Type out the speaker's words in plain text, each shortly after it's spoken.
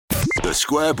The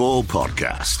Square Ball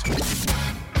Podcast.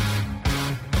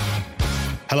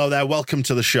 Hello there, welcome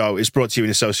to the show. It's brought to you in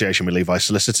association with Levi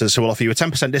Solicitors, who will offer you a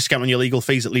 10% discount on your legal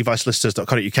fees at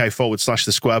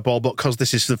levisolicitors.co.uk/the Square Ball. But because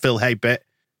this is the Phil Hay bit,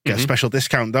 get a special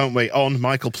discount, don't we? On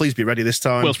Michael, please be ready this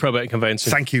time. Will's Probate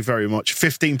Conveyancing. Thank you very much.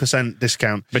 15%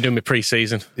 discount. Been doing my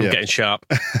pre-season. I'm getting sharp.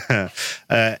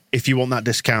 If you want that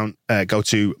discount, go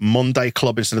to Monday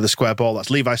Club instead of the Square Ball. That's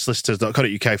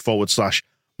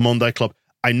levisolicitors.co.uk/Monday Club.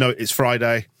 I know it's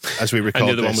Friday as we record. I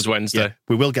knew the this. one was Wednesday. Yeah,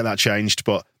 we will get that changed,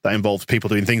 but that involves people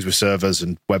doing things with servers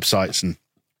and websites, and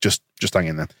just hang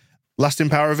in there. Lasting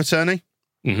power of attorney?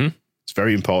 Mm-hmm. It's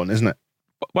very important, isn't it?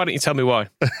 Why don't you tell me why?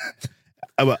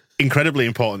 Well, incredibly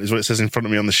important is what it says in front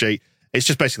of me on the sheet. It's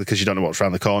just basically because you don't know what's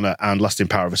around the corner, and lasting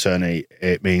power of attorney,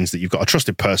 it means that you've got a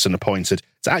trusted person appointed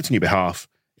to act on your behalf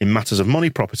in matters of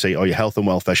money, property, or your health and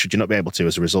welfare should you not be able to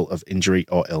as a result of injury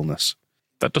or illness.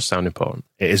 That does sound important.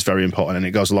 It is very important, and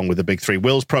it goes along with the big three.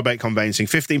 Wills, probate, conveyancing,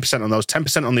 15% on those,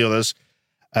 10% on the others.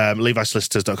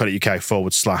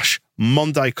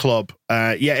 levisolicitors.co.uk/Monday Club.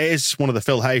 It is one of the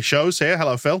Phil Hay shows here.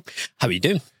 Hello, Phil. How are you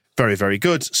doing? Very, very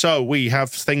good. So we have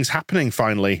things happening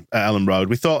finally at Ellen Road.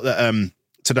 We thought that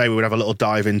today we would have a little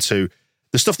dive into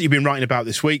the stuff that you've been writing about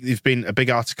this week. There's been a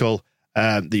big article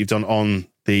that you've done on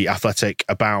The Athletic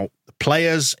about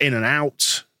players in and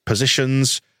out,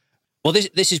 positions. Well,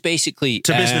 this is basically...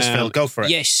 To business, Phil. Go for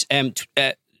it. Yes.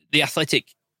 The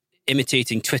Athletic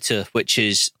imitating Twitter, which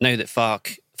is now that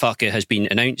Farke has been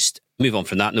announced. Move on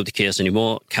from that. Nobody cares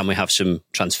anymore. Can we have some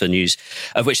transfer news?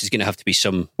 Of which there's going to have to be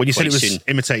some. When you said it was soon.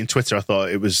 Imitating Twitter, I thought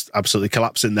it was absolutely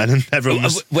collapsing then, and everyone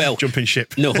was jumping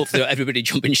ship. No, hopefully not everybody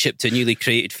jumping ship to a newly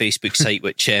created Facebook site,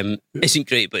 which isn't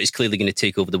great, but is clearly going to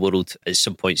take over the world at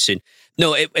some point soon.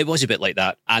 No, it was a bit like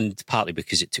that, and partly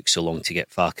because it took so long to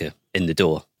get Farke in the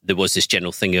door. There was this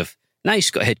general thing of, nice,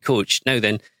 got a head coach. Now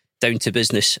then, down to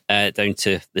business, down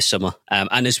to the summer.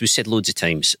 And as we've said loads of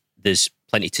times, there's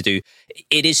plenty to do.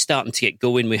 It is starting to get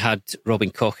going. We had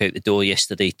Robin Koch out the door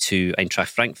yesterday to Eintracht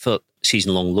Frankfurt,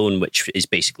 season-long loan, which is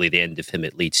basically the end of him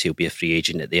at Leeds. He'll be a free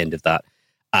agent at the end of that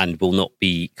and will not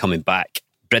be coming back.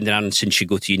 Brendan Aronson should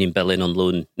go to Union Berlin on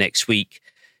loan next week.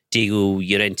 Diego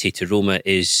Llorente to Roma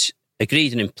is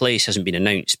agreed and in place, hasn't been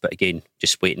announced, but again,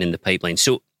 just waiting in the pipeline.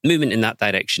 So movement in that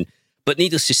direction. But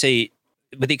needless to say,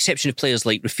 with the exception of players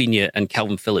like Rafinha and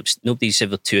Calvin Phillips, nobody's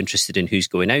ever too interested in who's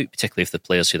going out, particularly if the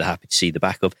players who they're happy to see the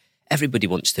back of. Everybody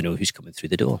wants to know who's coming through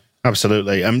the door.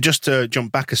 Absolutely. Just to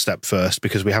jump back a step first,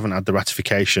 because we haven't had the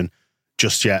ratification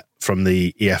just yet from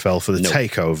the EFL for the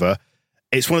takeover.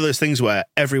 It's one of those things where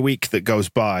every week that goes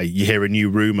by, you hear a new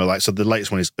rumour. Like, so the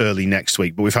latest one is early next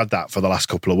week, but we've had that for the last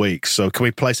couple of weeks. So can we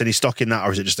place any stock in that,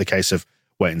 or is it just a case of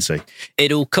wait and see?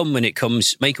 It'll come when it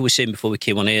comes. Michael was saying before we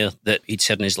came on air that he'd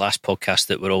said in his last podcast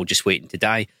that we're all just waiting to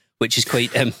die, which is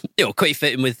quite quite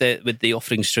fitting with the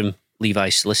offerings from Levi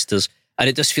Solicitors. And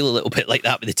it does feel a little bit like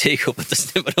that with the takeover,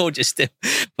 doesn't it?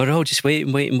 We're all just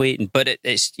waiting. But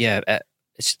it's I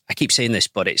keep saying this,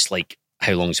 but it's like,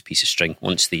 how long's a piece of string?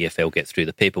 Once the EFL get through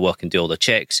the paperwork and do all the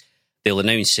checks, they'll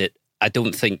announce it. I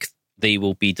don't think they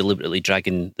will be deliberately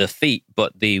dragging their feet,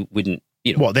 but they wouldn't.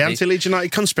 What, the anti-Leeds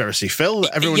United conspiracy, Phil,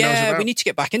 that everyone knows about? Yeah, we need to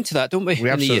get back into that, don't we? We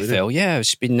absolutely in the EFL. Do. Yeah,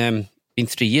 it's been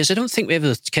 3 years. I don't think we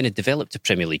ever kind of developed a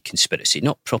Premier League conspiracy,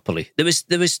 not properly. There was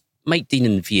Mike Dean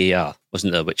and VAR,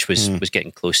 wasn't there, which was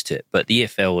getting close to it. But the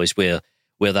EFL is where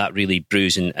that really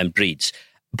brews and breeds.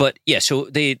 But yeah, so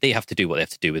they have to do what they have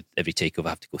to do with every takeover,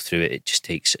 have to go through it. It just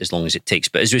takes as long as it takes.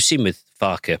 But as we've seen with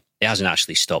Farke, it hasn't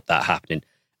actually stopped that happening.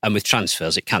 And with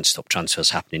transfers, it can't stop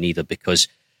transfers happening either, because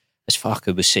as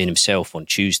Farke was saying himself on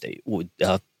Tuesday, we're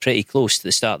pretty close to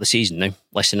the start of the season now,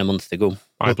 less than a month to go.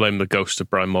 I blame the ghost of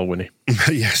Brian Mulwiney.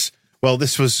 Yes. Well,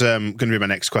 this was going to be my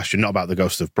next question, not about the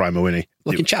ghost of Brian Mulwiney.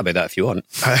 We can chat about that if you want.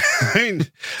 I mean,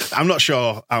 I'm not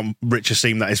sure how rich a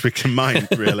seam that is we can mine,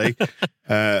 really.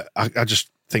 I just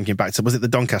thinking back to, was it the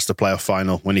Doncaster playoff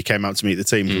final when he came out to meet the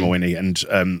team from Mulwiney,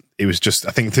 and it was just,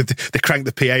 I think they cranked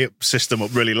the PA system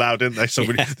up really loud, didn't they? So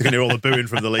they can hear all the booing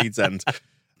from the Leeds end.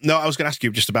 No, I was going to ask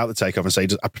you just about the takeover and say,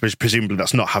 presumably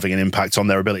that's not having an impact on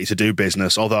their ability to do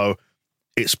business, although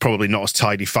it's probably not as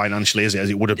tidy financially, is it, as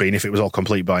it would have been if it was all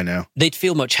complete by now. They'd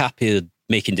feel much happier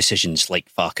making decisions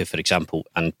like Farke, for example,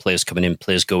 and players coming in,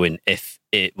 players going, if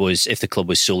the club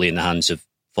was solely in the hands of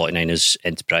 49ers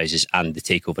Enterprises and the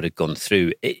takeover had gone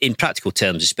through. In practical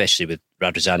terms, especially with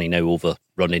Radrizzani now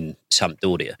overrunning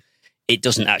Sampdoria, it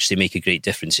doesn't actually make a great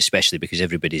difference, especially because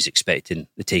everybody's expecting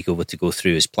the takeover to go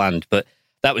through as planned. But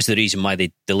that was the reason why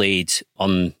they delayed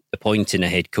on appointing a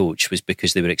head coach, was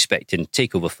because they were expecting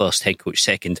takeover first, head coach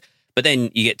second. But then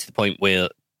you get to the point where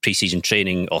pre-season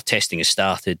training or testing has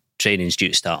started, training's due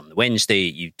to start on the Wednesday.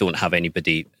 You don't have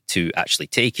anybody to actually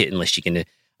take it unless you're going to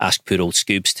ask poor old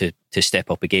Scoobs to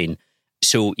step up again.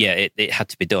 So, yeah, it had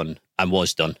to be done and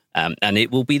was done. And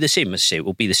it will be the same, as I say, it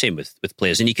will be the same with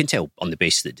players. And you can tell on the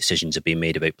basis that decisions are being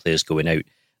made about players going out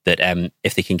that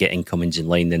if they can get incomings in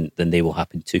line, then they will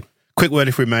happen too. Quick word,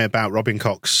 if we may, about Robin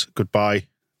Koch's goodbye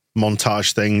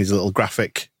montage thing, his little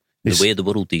graphic. The way of the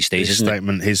world these days, isn't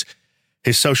statement, it?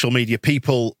 His social media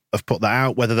people have put that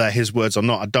out. Whether they're his words or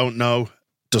not, I don't know.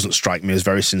 Doesn't strike me as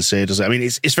very sincere, does it? I mean,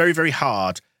 it's very, very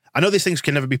hard. I know these things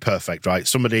can never be perfect, right?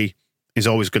 Somebody is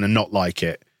always going to not like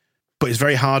it. But it's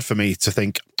very hard for me to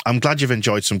think, I'm glad you've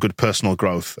enjoyed some good personal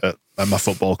growth at my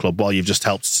football club while you've just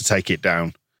helped to take it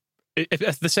down.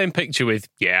 If the same picture with,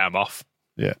 yeah, I'm off.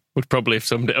 Yeah. Would probably have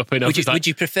summed it up enough. Would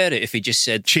you prefer it if he just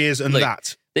said, cheers and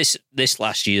that? This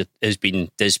last year has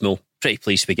been dismal. Pretty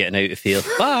pleased for getting out of here.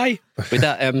 Bye. Would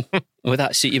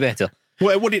that suit you better?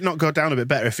 Well, would it not go down a bit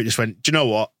better if it just went, do you know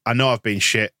what? I know I've been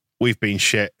shit. We've been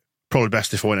shit. Probably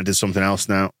best if I went and did something else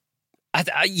now.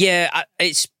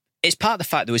 It's part of the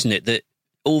fact, though, isn't it, that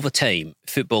over time,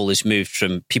 football has moved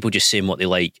from people just saying what they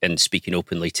like and speaking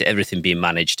openly to everything being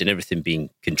managed and everything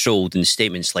being controlled and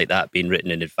statements like that being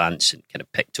written in advance and kind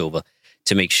of picked over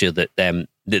to make sure that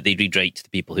that they read right to the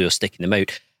people who are sticking them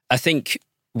out. I think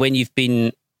when you've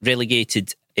been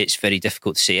relegated, it's very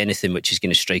difficult to say anything which is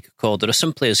going to strike a chord. There are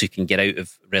some players who can get out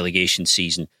of relegation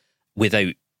season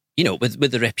without,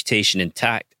 with the reputation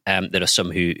intact. There are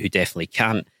some who definitely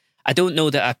can't. I don't know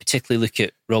that I particularly look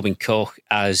at Robin Koch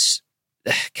as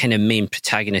the kind of main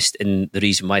protagonist in the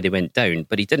reason why they went down,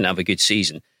 but he didn't have a good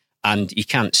season. And you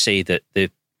can't say that the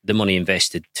money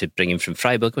invested to bring him from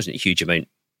Freiburg wasn't a huge amount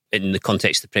in the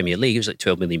context of the Premier League. It was like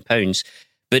 £12 million,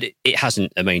 but it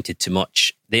hasn't amounted to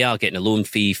much. They are getting a loan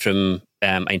fee from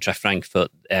Eintracht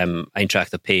Frankfurt.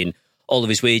 Eintracht are paying all of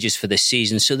his wages for this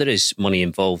season, so there is money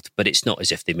involved, but it's not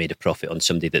as if they made a profit on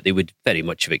somebody that they would very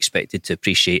much have expected to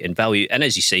appreciate and value. And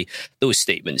as you say, those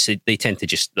statements, they tend to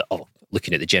just,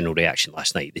 looking at the general reaction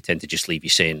last night, they tend to just leave you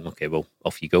saying, okay, well,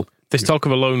 off you go. This talk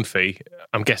of a loan fee,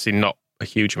 I'm guessing not a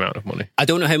huge amount of money. I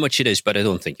don't know how much it is, but I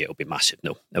don't think it'll be massive.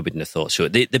 No, I wouldn't have thought so.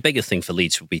 The bigger thing for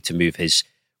Leeds would be to move his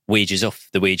wages off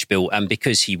the wage bill, and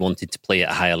because he wanted to play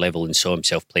at a higher level and saw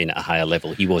himself playing at a higher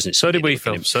level, he wasn't. So did we,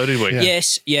 Phil. So did we. Yeah.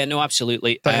 Yes, yeah, no,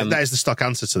 absolutely. That is the stock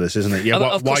answer to this, isn't it? Yeah.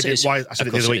 Why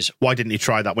didn't he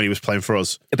try that when he was playing for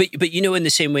us? But in the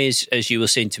same way as you were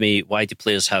saying to me, why do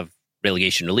players have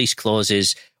relegation release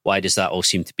clauses? Why does that all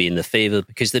seem to be in their favour?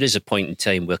 Because there is a point in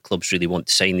time where clubs really want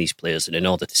to sign these players, and in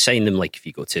order to sign them, like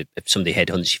if somebody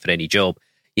headhunts you for any job,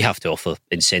 you have to offer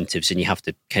incentives, and you have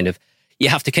to kind of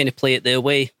play it their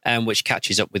way, which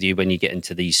catches up with you when you get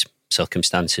into these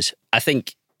circumstances. I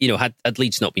think, had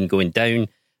Leeds not been going down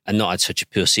and not had such a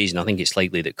poor season, I think it's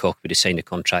likely that Koch would have signed a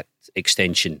contract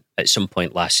extension at some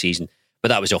point last season. But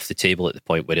that was off the table at the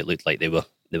point where it looked like they were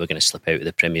going to slip out of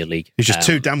the Premier League. He's just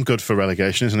too damn good for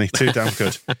relegation, isn't he? Too damn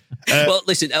good. Well,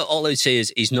 listen, all I would say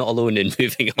is he's not alone in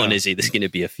moving on, is he? There's going to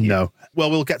be a few. No.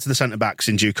 Well, we'll get to the centre-backs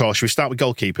in due course. Should we start with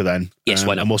goalkeeper then? Yes,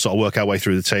 why not? And we'll sort of work our way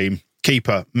through the team.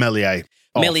 Keeper, Meslier.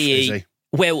 Meslier,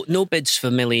 well, no bids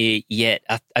for Meslier yet.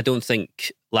 I don't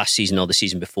think last season or the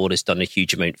season before has done a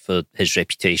huge amount for his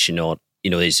reputation or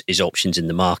his options in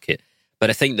the market. But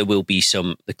I think there will be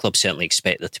some. The club certainly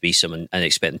expect there to be some, and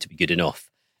expect them to be good enough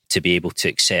to be able to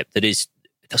accept. There does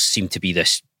seem to be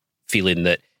this feeling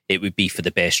that it would be for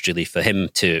the best, really, for him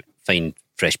to find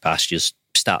fresh pastures,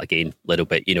 start again a little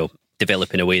bit,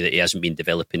 develop in a way that he hasn't been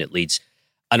developing at Leeds,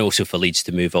 and also for Leeds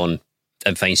to move on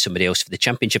and find somebody else for the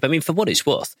Championship. I mean, for what it's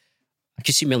worth, I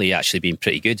could see Meslier actually being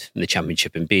pretty good in the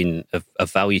Championship and being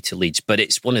of value to Leeds. But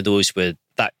it's one of those where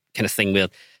that kind of thing where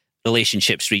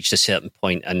relationships reached a certain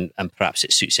point and perhaps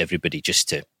it suits everybody just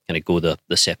to kind of go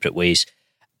the separate ways.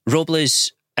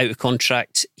 Robles, out of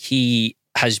contract, he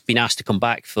has been asked to come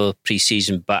back for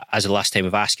pre-season, but as the last time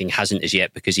of asking, hasn't as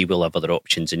yet, because he will have other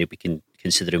options and he'll be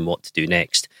considering what to do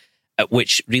next,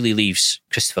 which really leaves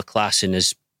Christopher Klaassen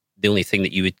as the only thing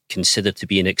that you would consider to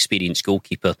be an experienced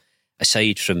goalkeeper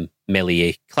aside from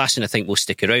Meslier. Klaassen, I think, will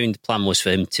stick around. The plan was for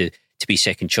him to be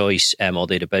second choice or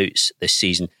thereabouts this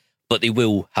season, but they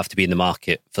will have to be in the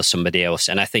market for somebody else.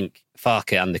 And I think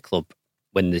Farke and the club,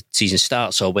 when the season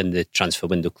starts or when the transfer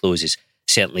window closes,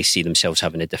 certainly see themselves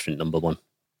having a different number one.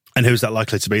 And who's that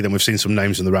likely to be then? We've seen some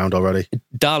names in the round already.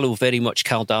 Carl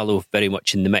Darlow, very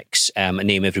much in the mix. A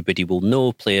name everybody will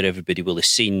know, player everybody will have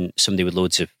seen, somebody with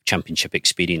loads of Championship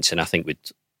experience, and I think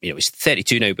he's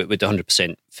 32 now, but would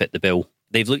 100% fit the bill.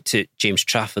 They've looked at James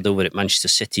Trafford over at Manchester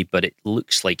City, but it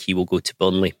looks like he will go to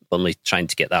Burnley. Burnley trying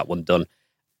to get that one done.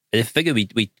 The figure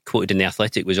we quoted in The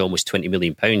Athletic was almost £20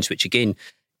 million, which again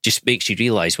just makes you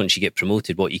realise once you get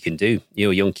promoted what you can do. You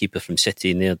know, a young keeper from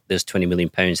City, and there's £20 million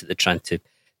that they're trying to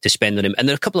spend on him. And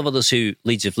there are a couple of others who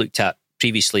Leeds have looked at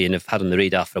previously and have had on the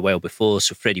radar for a while before.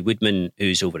 So Freddie Woodman,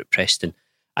 who's over at Preston,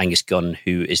 Angus Gunn,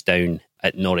 who is down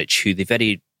at Norwich, who they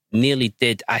very nearly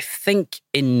did, I think,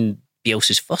 in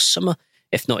Bielsa's first summer,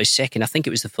 if not his second. I think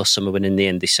it was the first summer when in the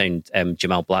end they signed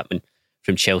Jamal Blackman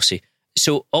from Chelsea.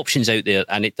 So options out there,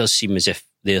 and it does seem as if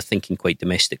they're thinking quite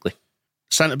domestically.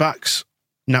 Centre-backs,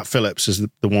 Nat Phillips is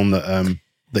the one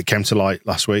that came to light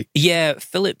last week. Yeah,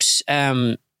 Phillips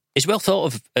is well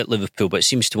thought of at Liverpool, but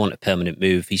seems to want a permanent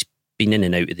move. He's been in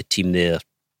and out of the team there,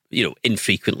 you know,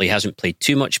 infrequently, hasn't played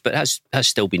too much, but has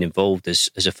still been involved as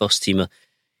a first teamer.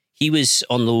 He was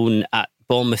on loan at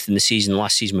Bournemouth in the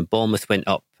last season when Bournemouth went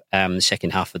up, the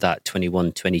second half of that,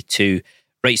 21-22.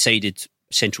 Right-sided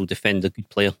central defender, good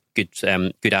player,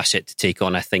 good asset to take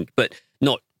on, I think, but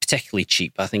not particularly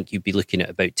cheap. I think you'd be looking at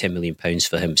about £10 million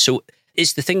for him. So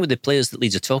it's the thing with the players that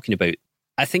Leeds are talking about.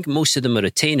 I think most of them are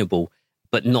attainable,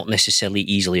 but not necessarily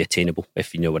easily attainable,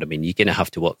 if you know what I mean. You're going to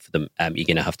have to work for them. You're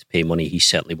going to have to pay money. He's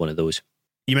certainly one of those.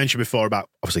 You mentioned before about,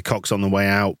 obviously, Cox on the way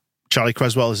out. Charlie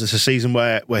Creswell, is this a season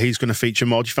where he's going to feature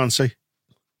more, do you fancy?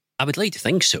 I would like to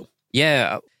think so.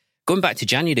 Yeah. Going back to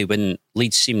January when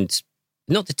Leeds seemed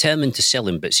not determined to sell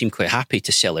him, but seemed quite happy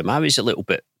to sell him, I was a little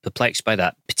bit perplexed by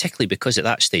that, particularly because at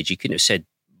that stage you couldn't have said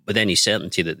with any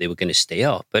certainty that they were going to stay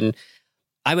up. And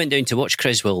I went down to watch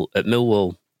Creswell at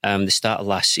Millwall the start of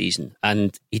last season,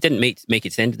 and he didn't make it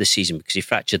to the end of the season because he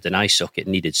fractured an eye socket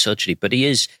and needed surgery, but he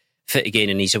is fit again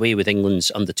and he's away with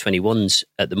England's under-21s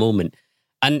at the moment.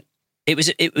 And it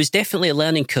was definitely a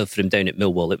learning curve for him down at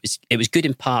Millwall. It was good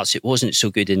in parts, it wasn't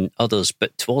so good in others,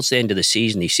 but towards the end of the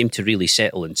season he seemed to really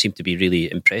settle and seemed to be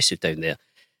really impressive down there.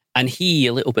 And he,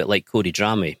 a little bit like Cody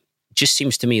Drameh, just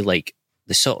seems to me like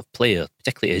the sort of player,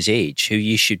 particularly at his age, who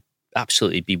you should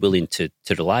absolutely be willing to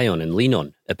rely on and lean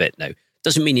on a bit now.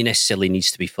 Doesn't mean he necessarily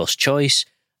needs to be first choice,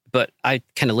 but I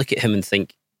kind of look at him and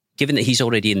think, given that he's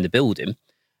already in the building,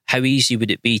 how easy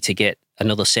would it be to get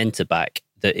another centre-back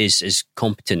that is as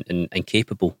competent and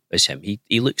capable as him?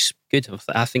 He looks good.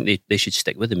 I think they should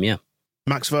stick with him, yeah.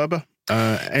 Max Verber,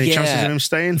 any chances of him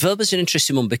staying? Verber's an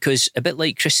interesting one because a bit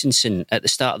like Christensen at the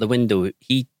start of the window,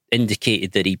 he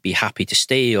indicated that he'd be happy to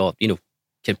stay or, you know,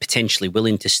 potentially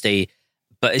willing to stay.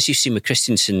 But as you've seen with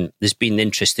Christensen, there's been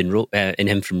interest in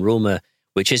him from Roma,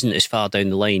 which isn't as far down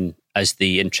the line as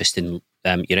the interest in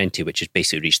Llorente, which has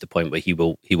basically reached the point where he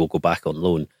will go back on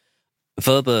loan.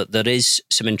 Verber, there is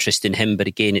some interest in him, but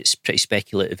again, it's pretty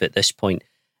speculative at this point.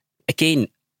 Again,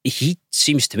 he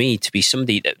seems to me to be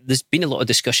somebody. There's been a lot of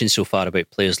discussion so far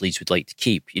about players Leeds would like to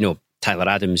keep. You know, Tyler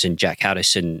Adams and Jack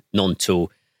Harrison, Nonto.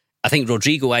 I think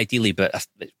Rodrigo ideally, but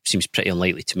it seems pretty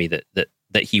unlikely to me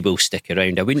that he will stick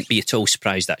around. I wouldn't be at all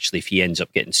surprised, actually, if he ends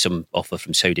up getting some offer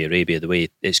from Saudi Arabia, the way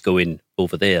it's going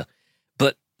over there.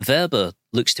 But Verber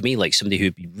looks to me like somebody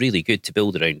who'd be really good to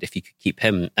build around if you could keep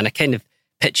him. And I kind of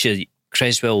picture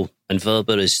Creswell and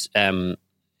Verber as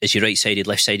your right-sided,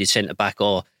 left-sided centre-back,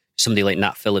 or somebody like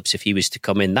Nat Phillips if he was to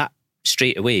come in. That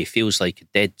straight away feels like a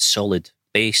dead solid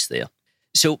base there.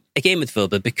 So again with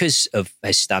Verber, because of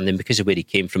his standing, because of where he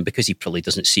came from, because he probably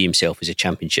doesn't see himself as a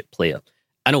championship player,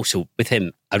 and also with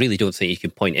him, I really don't think you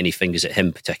can point any fingers at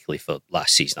him, particularly for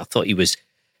last season. I thought he was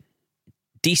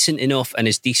decent enough and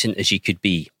as decent as you could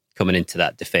be coming into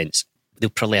that defence.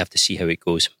 They'll probably have to see how it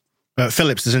goes.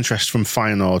 Phillips, there's interest from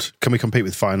Feyenoord. Can we compete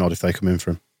with Feyenoord if they come in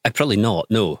for him? Probably not,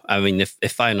 no. I mean, if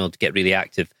Feyenoord get really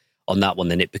active on that one,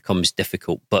 then it becomes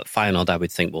difficult. But Feyenoord, I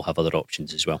would think, will have other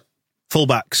options as well.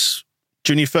 Fullbacks,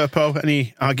 Junior Firpo,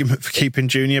 any argument for keeping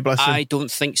Junior, bless him? I don't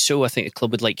think so. I think the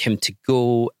club would like him to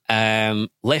go.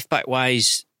 Left-back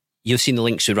wise, you've seen the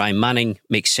links with Ryan Manning.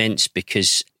 Makes sense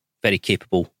because very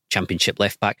capable championship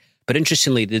left-back. But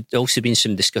interestingly, there's also been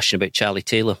some discussion about Charlie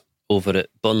Taylor over at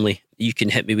Burnley. You can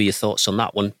hit me with your thoughts on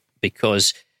that one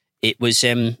because it was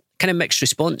kind of mixed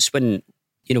response when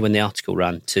the article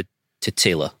ran to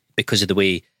Taylor because of the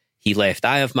way he left.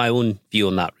 I have my own view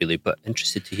on that, really, but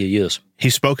interested to hear yours.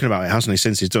 He's spoken about it, hasn't he,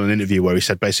 since he's done an interview where he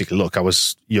said basically, look, I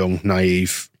was young,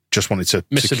 naive, just wanted to...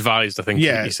 Misadvised, I think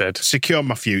he said. Secure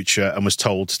my future and was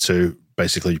told to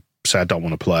basically say, I don't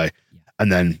want to play.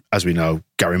 And then, as we know,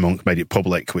 Gary Monk made it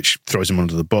public, which throws him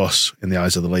under the bus in the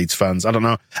eyes of the Leeds fans. I don't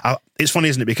know. It's funny,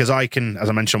 isn't it? Because I can, as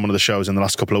I mentioned on one of the shows in the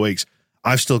last couple of weeks,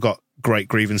 I've still got great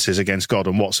grievances against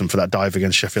Gordon Watson for that dive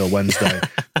against Sheffield Wednesday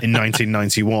in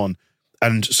 1991.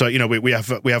 And so, we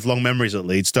have long memories at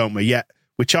Leeds, don't we? Yet,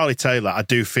 with Charlie Taylor, I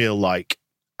do feel like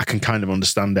I can kind of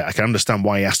understand it. I can understand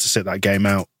why he has to sit that game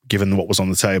out, given what was on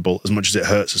the table, as much as it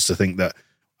hurts us to think that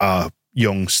our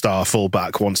young star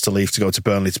fullback wants to leave to go to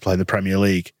Burnley to play in the Premier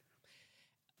League.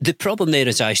 The problem there,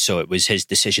 as I saw it, was his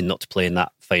decision not to play in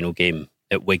that final game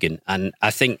at Wigan. And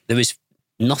I think there was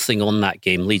nothing on that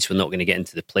game. Leeds were not going to get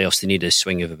into the playoffs. They needed a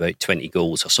swing of about 20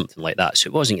 goals or something like that. So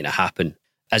it wasn't going to happen.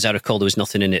 As I recall, there was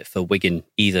nothing in it for Wigan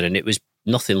either. And it was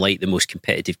nothing like the most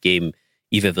competitive game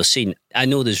you've ever seen. I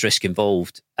know there's risk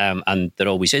involved, and there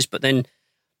always is. But then,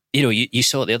 you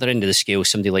saw at the other end of the scale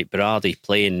somebody like Berardi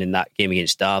playing in that game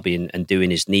against Derby and doing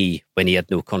his knee when he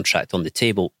had no contract on the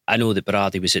table. I know that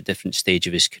Berardi was at a different stage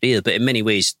of his career, but in many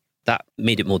ways that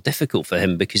made it more difficult for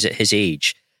him because at his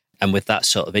age and with that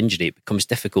sort of injury, it becomes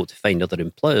difficult to find other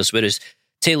employers. Whereas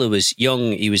Taylor was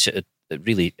young, he was at a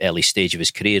really early stage of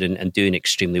his career and doing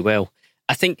extremely well.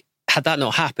 I think had that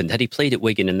not happened, had he played at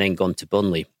Wigan and then gone to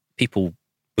Burnley, people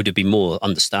would have been more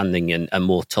understanding and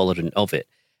more tolerant of it.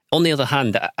 On the other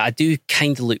hand, I do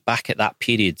kind of look back at that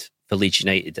period for Leeds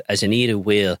United as an era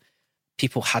where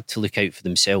people had to look out for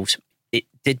themselves. It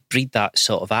did breed that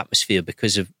sort of atmosphere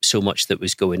because of so much that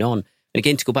was going on. And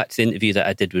again, to go back to the interview that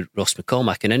I did with Ross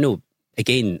McCormack, and I know,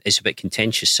 again, it's a bit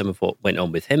contentious, some of what went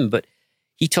on with him, but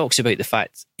he talks about the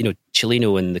fact,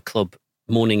 Cellino and the club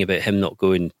moaning about him not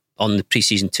going on the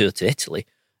pre-season tour to Italy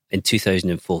in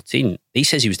 2014. He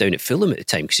says he was down at Fulham at the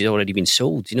time because he'd already been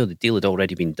sold. The deal had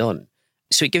already been done.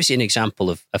 So it gives you an example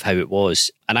of how it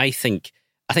was. And I think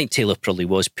Taylor probably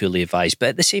was poorly advised, but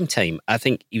at the same time, I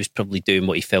think he was probably doing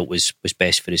what he felt was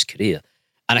best for his career.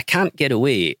 And I can't get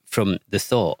away from the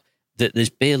thought that there's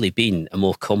barely been a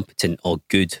more competent or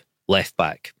good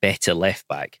left-back, better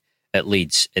left-back at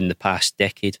Leeds in the past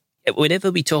decade.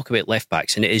 Whenever we talk about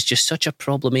left-backs, and it is just such a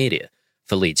problem area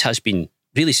for Leeds, has been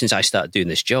really since I started doing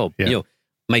this job. Yeah.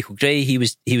 Michael Gray, he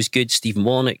was good. Stephen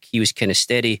Warnock, he was kind of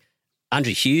steady.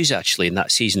 Andrew Hughes, actually, in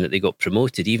that season that they got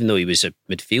promoted, even though he was a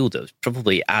midfielder, was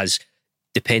probably as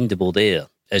dependable there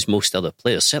as most other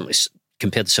players, certainly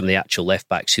compared to some of the actual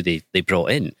left-backs who they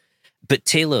brought in. But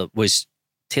Taylor was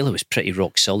pretty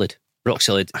rock solid. Got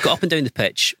up and down the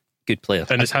pitch, good player.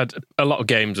 And has had a lot of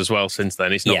games as well since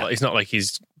then. It's not like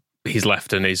he's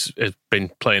left and he's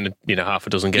been playing half a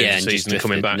dozen games a season and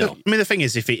coming back. No. I mean, the thing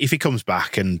is, if he comes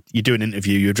back and you do an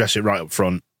interview, you address it right up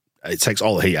front, it takes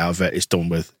all the heat out of it. It's done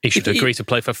with. He should agree to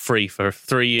play for free for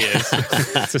 3 years.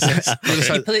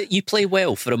 You play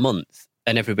well for a month,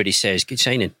 and everybody says good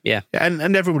signing. Yeah,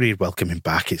 and everybody would welcome him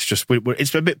back. It's just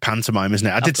it's a bit pantomime, isn't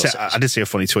it? I did see a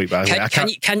funny tweet, by the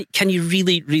way. Can you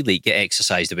really get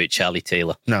exercised about Charlie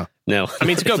Taylor? No. I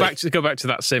mean, to go back to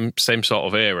that same sort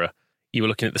of era, you were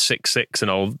looking at the 6-6 and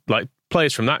all, like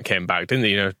players from that came back, didn't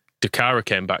they? Dakara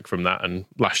came back from that and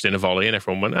lashed in a volley, and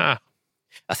everyone went,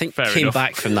 I think fair came enough.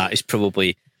 back from that is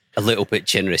probably a little bit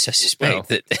generous. I suspect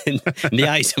that in the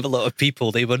eyes of a lot of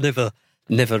people, they were never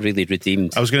really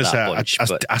redeemed. I was going to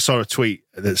say, I saw a tweet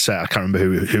that said, I can't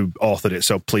remember who authored it,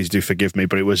 so please do forgive me,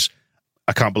 but it was,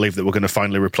 I can't believe that we're going to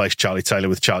finally replace Charlie Taylor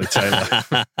with Charlie Taylor.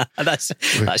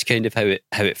 That's kind of how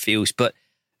it feels. But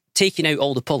taking out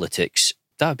all the politics,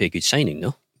 that would be a good signing,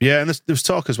 no? Yeah, and there's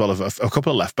talk as well of a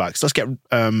couple of left backs. Let's get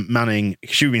Manning.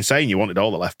 You've been saying you wanted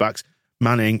all the left backs,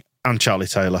 Manning and Charlie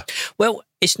Taylor. Well,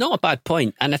 it's not a bad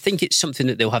point, and I think it's something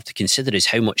that they'll have to consider is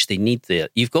how much they need there.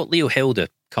 You've got Leo Hilder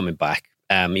coming back.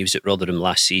 He was at Rotherham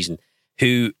last season,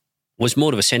 who was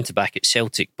more of a centre-back at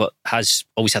Celtic, but has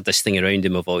always had this thing around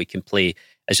him of, he can play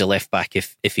as a left-back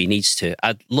if he needs to.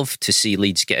 I'd love to see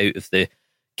Leeds get out of the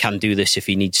can do this if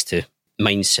he needs to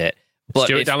mindset. But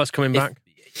Stuart Dallas coming back?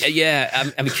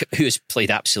 Yeah, I mean, who has played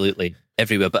absolutely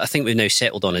everywhere, but I think we've now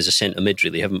settled on as a centre mid,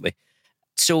 really, haven't we?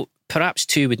 So perhaps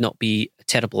two would not be a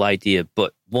terrible idea,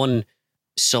 but one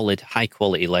solid,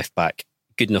 high-quality left-back,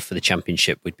 good enough for the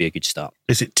Championship, would be a good start.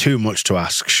 Is it too much to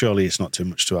ask? Surely it's not too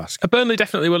much to ask. Are Burnley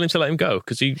definitely willing to let him go?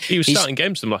 Because he was starting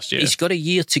games for them last year. He's got a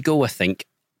year to go, I think.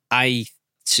 I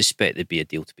suspect there'd be a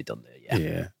deal to be done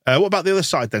there, yeah. What about the other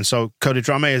side then? So Cody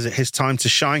Dramé, is it his time to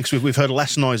shine? Because we've heard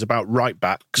less noise about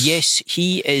right-backs. Yes,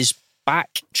 he is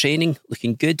back training,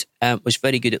 looking good. Was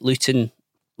very good at Luton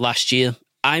last year.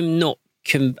 I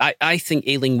think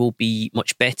Ayling will be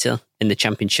much better in the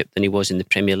Championship than he was in the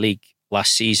Premier League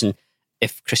last season.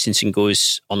 If Christensen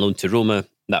goes on loan to Roma,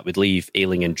 that would leave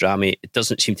Ayling and Dramé. It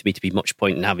doesn't seem to me to be much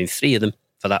point in having three of them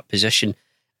for that position.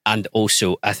 And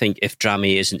also, I think if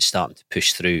Dramé isn't starting to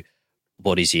push through,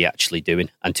 what is he actually doing?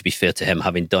 And to be fair to him,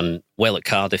 having done well at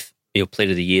Cardiff, Player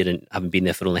of the Year, and having been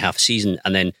there for only half a season,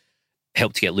 and then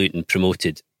helped to get Luton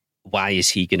promoted, why is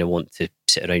he going to want to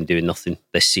sit around doing nothing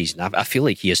this season? I feel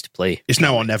like he has to play. It's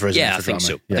now or never, isn't it? Yeah, I think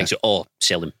so. I think so. Or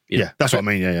sell him. Yeah, that's what I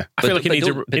mean. Yeah. I feel like he needs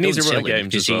a run of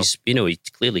games as well. He's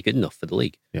clearly good enough for the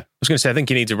league. Yeah, I was going to say, I think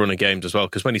he needs a run of games as well,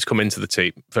 because when he's come into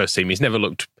the first team, he's never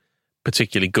looked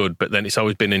particularly good, but then it's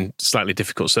always been in slightly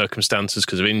difficult circumstances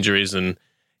because of injuries, and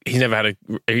he's never had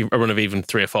a run of even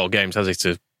 3 or 4 games, has he,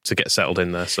 to get settled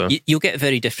in there. So you'll get a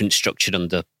very different structure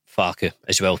under Farke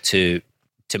as well to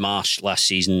Marsh last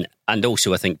season, and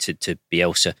also I think to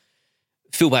Bielsa.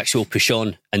 Fullbacks will push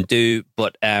on and do,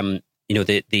 but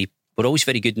they were always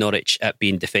very good, Norwich, at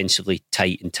being defensively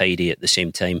tight and tidy at the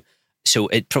same time. So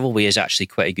it probably is actually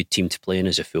quite a good team to play in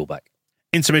as a fullback.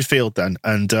 Into midfield then,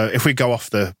 and if we go off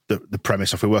the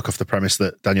premise, if we work off the premise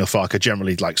that Daniel Farke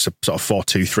generally likes a sort of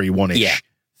 4-2-3-1-ish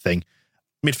thing,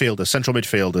 central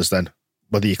midfielders then,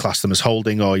 whether you class them as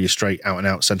holding or you're straight out and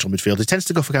out central midfield, he tends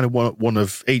to go for kind of one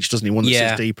of each, doesn't he? One that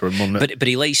sits deeper and one that... But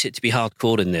he likes it to be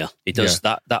hardcore in there. He does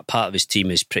that part of his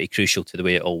team is pretty crucial to the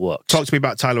way it all works. Talk to me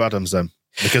about Tyler Adams then,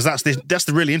 because that's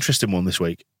the really interesting one this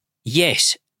week.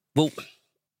 Yes. Well,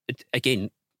 again,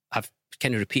 I've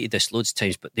kind of repeated this loads of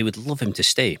times, but they would love him to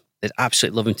stay. They'd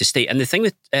absolutely love him to stay. And the thing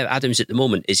with Adams at the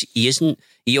moment is he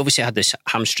obviously had this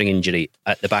hamstring injury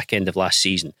at the back end of last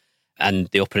season and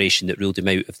the operation that ruled him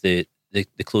out of the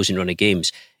closing run of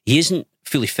games. He isn't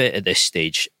fully fit at this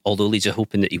stage, although Leeds are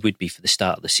hoping that he would be for the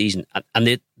start of the season.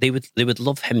 And they would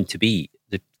love him to be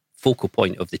the focal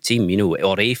point of the team,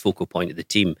 or a focal point of the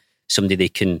team, somebody they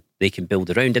can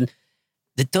build around. And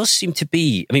there does seem to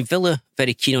be, Villa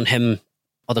very keen on him.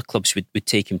 Other clubs would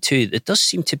take him too. There does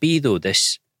seem to be, though,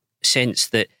 this sense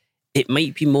that it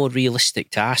might be more realistic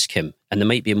to ask him, and there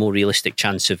might be a more realistic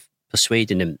chance of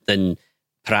persuading him than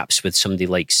perhaps with somebody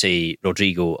like, say,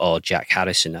 Rodrigo or Jack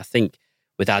Harrison. I think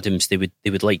with Adams, they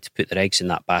would like to put their eggs in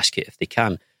that basket if they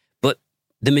can. But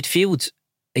the midfield,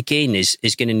 again, is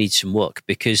going to need some work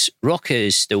because Roca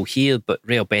is still here, but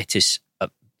Real Betis are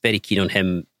very keen on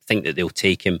him, think that they'll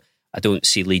take him. I don't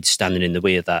see Leeds standing in the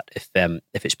way of that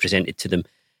if it's presented to them.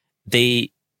 They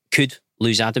could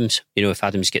lose Adams. If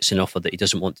Adams gets an offer that he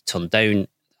doesn't want to turn down,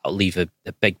 I'll leave a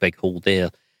big, big hole there.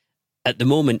 At the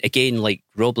moment, again, like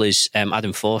Robles,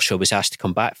 Adam Forshaw was asked to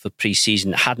come back for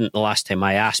pre-season. Hadn't the last time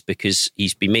I asked because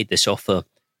he's been made this offer.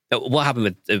 What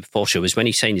happened with Forshaw was when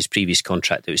he signed his previous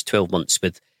contract, it was 12 months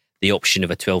with the option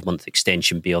of a 12-month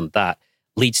extension beyond that.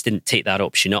 Leeds didn't take that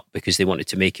option up because they wanted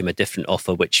to make him a different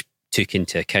offer, which took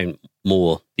into account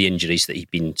more the injuries that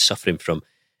he'd been suffering from.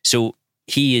 So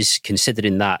he is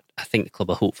considering that. I think the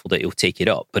club are hopeful that he'll take it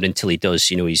up, but until he does,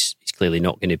 he's clearly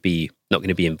not going to be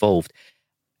involved.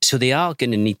 So they are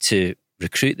going to need to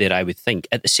recruit there, I would think.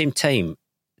 At the same time,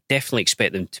 definitely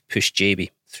expect them to push JB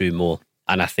through more,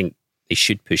 and I think they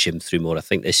should push him through more. I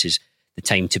think this is the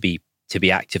time to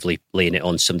be actively laying it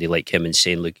on somebody like him and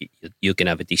saying, look, you're going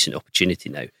to have a decent opportunity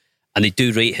now. And they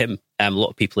do rate him. A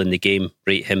lot of people in the game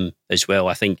rate him as well.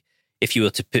 I think if you were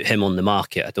to put him on the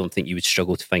market, I don't think you would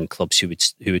struggle to find clubs who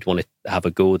would want to have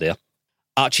a go there.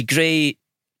 Archie Gray,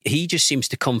 he just seems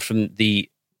to come from the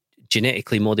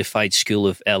genetically modified school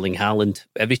of Erling Haaland.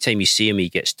 Every time you see him, he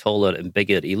gets taller and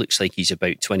bigger. He looks like he's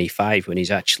about 25 when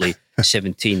he's actually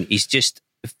 17. He's just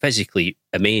physically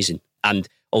amazing and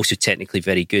also technically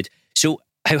very good. So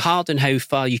how hard and how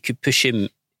far you could push him,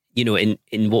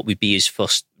 in what would be his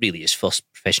first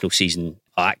professional season,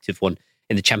 or active one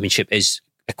in the Championship, is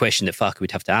a question that Farke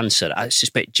would have to answer. I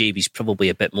suspect JB's probably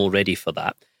a bit more ready for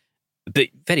that, but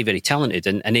very, very talented.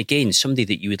 And again, somebody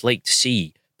that you would like to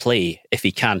see play if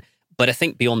he can. But I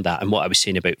think beyond that, and what I was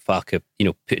saying about Farke,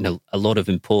 putting a lot of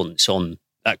importance on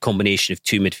that combination of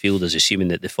two midfielders, assuming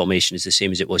that the formation is the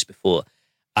same as it was before,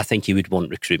 I think he would want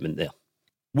recruitment there.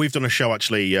 We've done a show,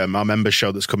 actually, our members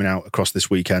show that's coming out across this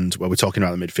weekend where we're talking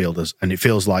about the midfielders, and it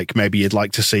feels like maybe you'd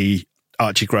like to see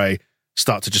Archie Gray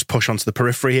start to just push onto the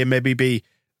periphery here, maybe be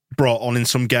brought on in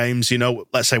some games.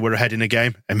 Let's say we're ahead in a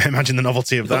game, and imagine the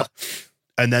novelty of that.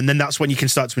 And then that's when you can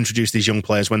start to introduce these young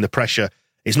players when the pressure,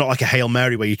 it's not like a Hail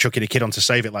Mary where you're chucking a kid on to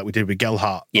save it like we did with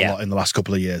Gelhardt a lot in the last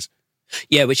couple of years.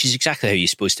 Yeah, which is exactly how you're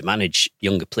supposed to manage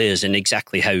younger players and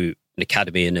exactly how an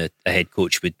academy and a head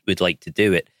coach would like to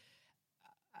do it.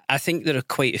 I think there are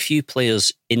quite a few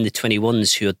players in the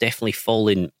 21s who are definitely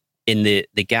falling in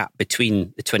the gap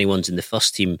between the 21s and the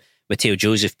first team. Mateo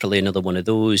Joseph, probably another one of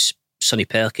those. Sonny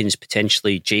Perkins,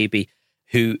 potentially. JB,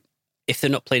 who, if they're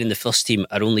not playing in the first team,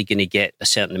 are only going to get a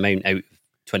certain amount out of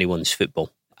 21s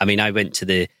football. I went to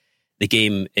the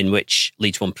game in which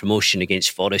Leeds won promotion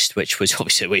against Forest, which was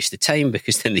obviously a waste of time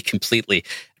because then they completely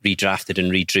redrafted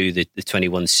and redrew the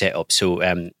 21 setup. So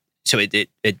it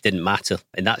didn't matter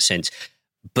in that sense.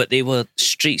 But they were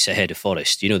streets ahead of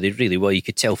Forest. They really were. You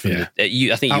could tell from I think you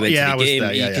went to the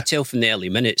game. You could tell from the early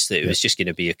minutes that it was just going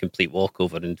to be a complete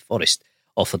walkover, and Forest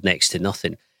offered next to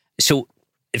nothing. So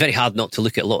very hard not to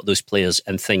look at a lot of those players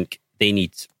and think they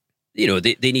need,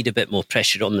 they need a bit more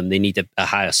pressure on them. They need a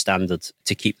higher standard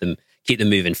to keep them keep them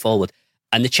moving forward.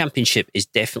 And the Championship is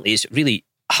definitely, it's really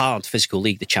hard physical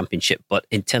league, the Championship, but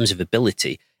in terms of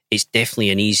ability, it's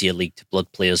definitely an easier league to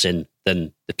blood players in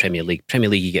than the Premier League. Premier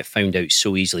League, you get found out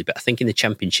so easily, but I think in the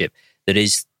Championship, there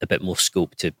is a bit more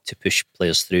scope to push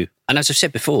players through. And as I've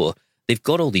said before, they've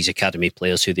got all these academy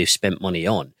players who they've spent money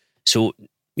on. So,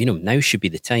 now should be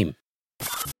the time.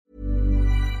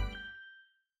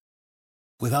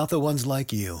 Without the ones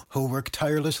like you, who work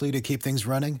tirelessly to keep things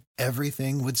running,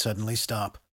 everything would suddenly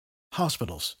stop.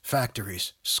 Hospitals,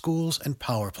 factories, schools, and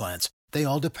power plants, they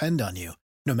all depend on you.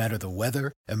 No matter the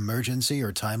weather, emergency,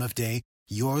 or time of day,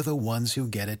 you're the ones who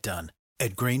get it done.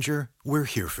 At Grainger, we're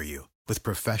here for you with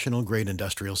professional-grade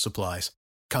industrial supplies.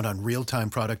 Count on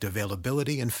real-time product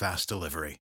availability and fast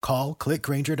delivery. Call,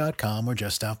 clickgrainger.com, or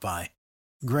just stop by.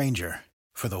 Grainger,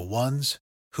 for the ones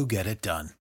who get it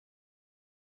done.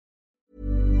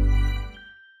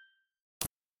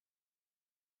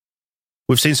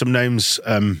 We've seen some names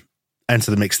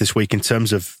enter the mix this week in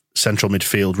terms of central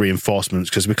midfield reinforcements,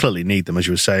 because we clearly need them, as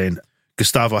you were saying.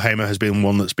 Gustavo Hamer has been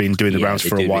one that's been doing the rounds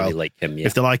for a while. Really like him, yeah.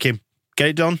 If they like him, get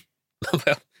it done.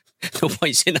 Well, no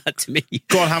point saying that to me.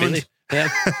 Go on, Hammond. Really? Yeah,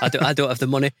 I don't have the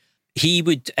money. He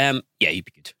would, he'd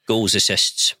be good. Goals,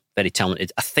 assists, very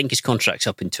talented. I think his contract's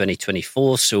up in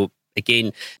 2024. So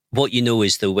again, what you know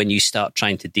is that when you start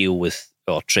trying to deal with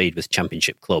or trade with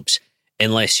Championship clubs,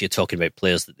 unless you're talking about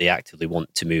players that they actively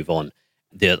want to move on,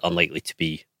 they're unlikely to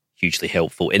be hugely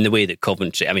helpful in the way that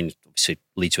Coventry, obviously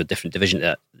Leeds were a different division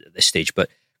at this stage, but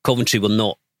Coventry were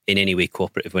not in any way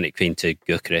cooperative when it came to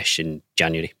Gyökeres in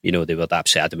January. They were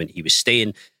absolutely adamant he was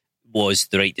staying. Was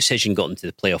the right decision, got them to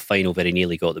the playoff final, very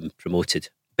nearly got them promoted.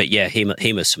 But yeah,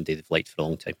 Hamer's somebody they've liked for a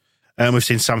long time. We've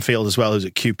seen Sam Field as well, who's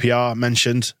at QPR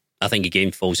mentioned. I think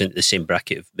again falls into the same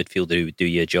bracket of midfielder who would do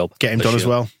your job. Get him done as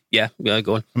well. Yeah,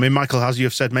 go on. Michael, as you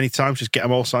have said many times, just get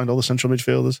them all signed, all the central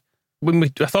midfielders.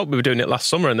 I thought we were doing it last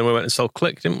summer, and then we went and sold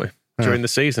Click, didn't we? During the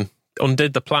season.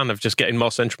 Undid the plan of just getting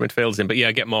more central midfielders in. But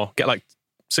yeah, get more. Get like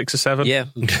 6 or 7. Yeah,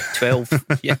 12.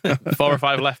 Yeah. 4 or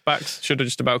 5 left backs. Should have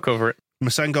just about cover it.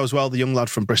 Masengo as well, the young lad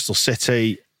from Bristol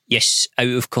City. Yes, out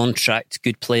of contract,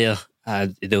 good player.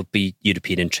 There'll be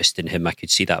European interest in him. I could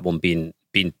see that one being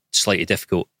slightly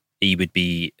difficult. There would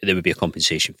be a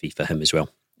compensation fee for him as well.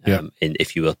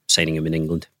 If you were signing him in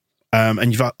England.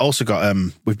 And you've also got,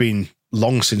 we've been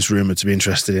long since rumoured to be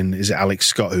interested in, is it Alex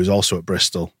Scott, who's also at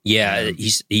Bristol? Yeah,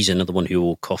 he's another one who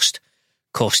will cost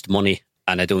money,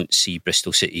 and I don't see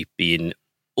Bristol City being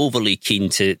overly keen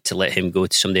to let him go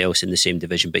to somebody else in the same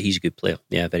division, but he's a good player.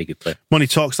 Yeah, very good player. Money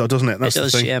talks though, doesn't it? That's it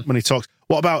does, the thing. Yeah. Money talks.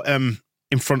 What about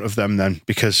in front of them then?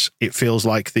 Because it feels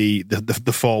like the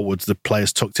forwards, the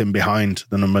players tucked in behind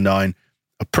the number 9,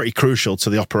 are pretty crucial to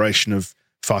the operation of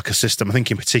Farke's system. I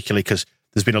think in particular because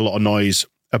there's been a lot of noise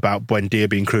about Buendia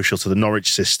being crucial to the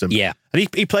Norwich system. Yeah. And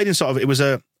he played in sort of, it was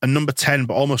a number 10,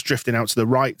 but almost drifting out to the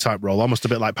right type role, almost a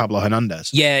bit like Pablo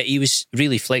Hernandez. Yeah, he was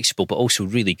really flexible, but also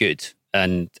really good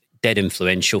and dead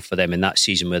influential for them in that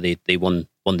season where they won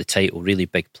the title. Really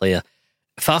big player.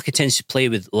 Farke tends to play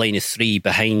with line of 3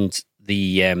 behind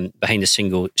the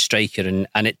single striker, and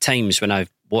at times when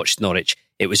I've watched Norwich,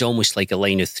 it was almost like a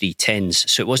line of 3 10s.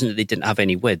 So it wasn't that they didn't have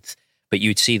any width, but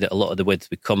you'd see that a lot of the width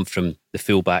would come from the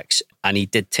fullbacks, and he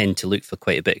did tend to look for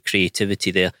quite a bit of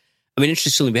creativity there.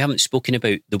 Interestingly, we haven't spoken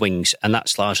about the wings, and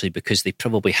that's largely because they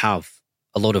probably have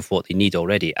a lot of what they need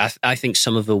already. I think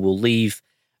Somerville will leave.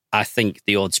 I think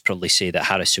the odds probably say that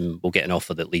Harrison will get an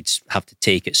offer that Leeds have to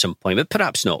take at some point, but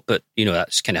perhaps not. But,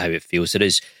 that's kind of how it feels. There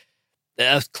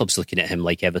are clubs looking at him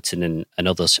like Everton and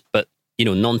others. But,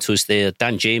 Nonto's there.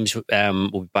 Dan James will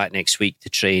be back next week to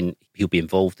train. He'll be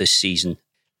involved this season.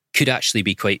 Could actually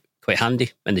be quite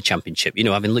handy in the Championship.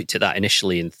 Having looked at that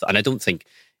initially, and I don't think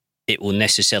it will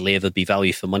necessarily ever be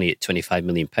value for money at £25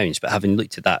 million, but having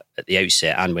looked at that at the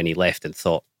outset and when he left and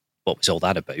thought, what was all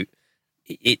that about?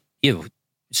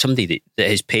 Somebody that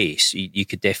his pace, you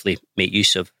could definitely make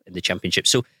use of in the Championship.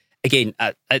 So again,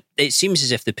 it seems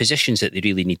as if the positions that they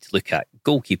really need to look at: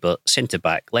 goalkeeper, centre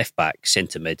back, left back,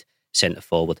 centre mid, centre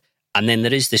forward, and then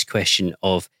there is this question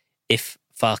of if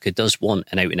Farke does want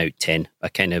an out-and-out 10,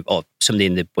 somebody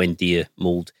in the Buendia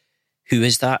mould, who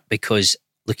is that? Because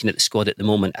looking at the squad at the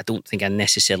moment, I don't think I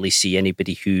necessarily see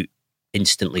anybody who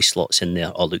instantly slots in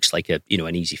there or looks like an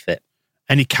easy fit.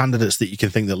 Any candidates that you can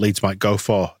think that Leeds might go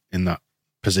for in that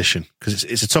position? Because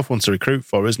it's a tough one to recruit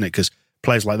for, isn't it? Because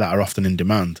players like that are often in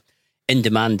demand. In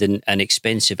demand and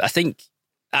expensive. I think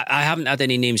I haven't had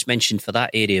any names mentioned for that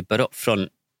area, but up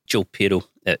front, Joe Pirro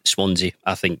at Swansea,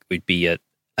 I think would be a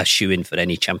shoe-in for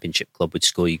any Championship club, would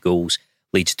score you goals.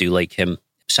 Leeds do like him.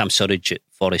 Sam Surridge at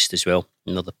Forest as well,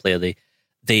 another player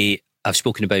they have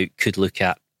spoken about, could look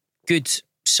at. good,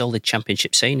 solid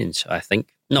Championship signings, I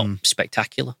think. Not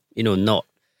spectacular, not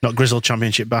grizzled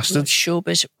Championship not bastards.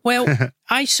 showbiz. Well,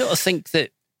 I sort of think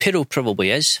that Pirro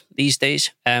probably is these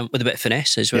days, with a bit of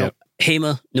finesse as well. Yeah.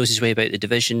 Hamer knows his way about the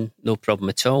division, no problem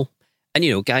at all.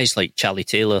 And, guys like Charlie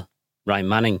Taylor, Ryan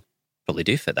Manning probably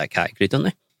do fit that category, don't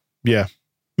they? Yeah.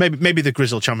 Maybe the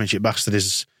grizzled Championship bastard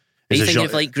is Are you a thinking genre.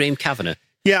 of like Graham Kavanagh,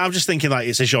 Yeah, I'm just thinking like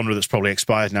it's a genre that's probably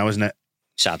expired now, isn't it?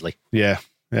 sadly? Yeah.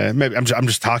 Maybe I'm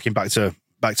just harking back to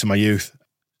my youth.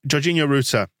 Jorginho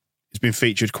Ruta has been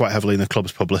featured quite heavily in the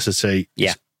club's publicity.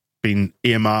 Yeah. He's been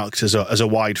earmarked as a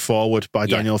wide forward by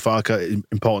Yeah. Daniel Farke.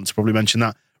 Important to probably mention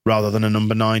that rather than a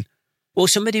number 9. Well,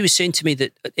 somebody was saying to me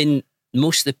that in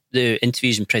most of the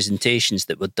interviews and presentations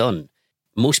that were done,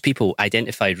 most people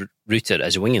identified Ruter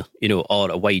as a winger, or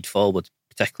a wide forward,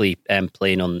 particularly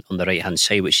playing on the right-hand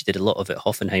side, which he did a lot of at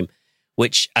Hoffenheim,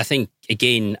 which I think,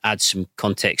 again, adds some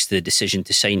context to the decision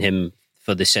to sign him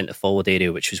for the centre-forward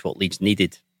area, which was what Leeds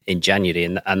needed in January,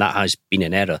 and that has been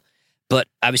an error. But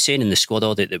I was saying in the squad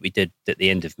audit that we did at the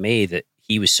end of May that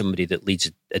he was somebody that Leeds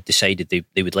had decided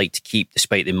they would like to keep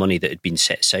despite the money that had been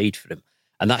set aside for him.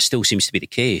 And that still seems to be the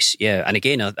case, yeah. And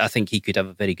again, I think he could have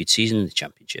a very good season in the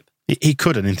Championship. He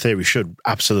could, and in theory should,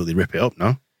 absolutely rip it up,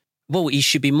 no? Well, he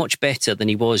should be much better than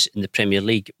he was in the Premier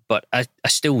League, but I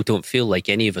still don't feel like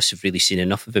any of us have really seen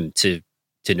enough of him to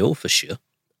know for sure.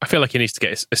 I feel like he needs to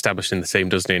get established in the team,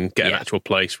 doesn't he, and get an actual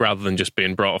place rather than just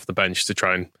being brought off the bench to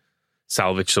try and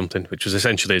salvage something, which was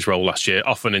essentially his role last year,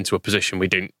 often into a position he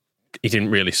didn't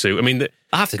really suit. I mean,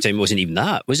 Half the time it wasn't even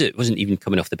that, was it? It wasn't even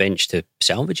coming off the bench to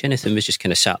salvage anything. It was just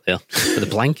kind of sat there with a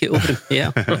blanket over him.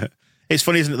 Yeah. It's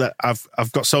funny, isn't it, that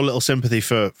I've got so little sympathy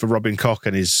for Robin Koch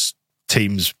and his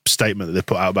team's statement that they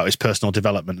put out about his personal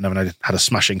development and having had a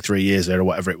smashing 3 years there or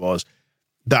whatever it was,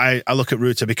 that I look at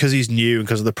Ruta because he's new and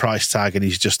because of the price tag and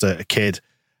he's just a kid.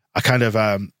 I kind of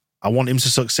I want him to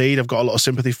succeed. I've got a lot of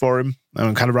sympathy for him and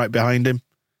I'm kind of right behind him.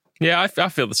 yeah, I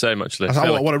feel the same, actually.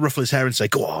 I want to ruffle his hair and say,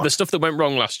 go on. The stuff that went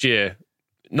wrong last year,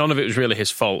 none of it was really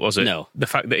his fault, was it? No. The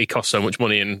fact that he cost so much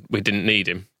money and we didn't need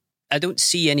him. I don't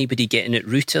see anybody getting at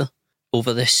Ruter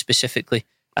over this specifically.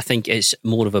 I think it's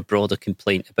more of a broader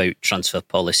complaint about transfer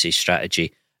policy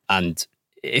strategy. And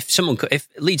if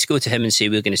Leeds go to him and say,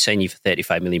 we're going to sign you for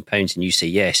 £35 million and you say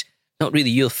yes, not really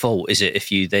your fault, is it,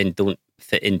 if you then don't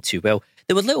fit in too well?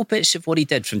 There were little bits of what he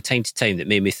did from time to time that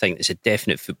made me think there's a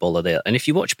definite footballer there. And if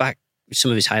you watch back some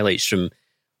of his highlights from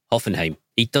Hoffenheim,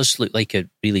 he does look like a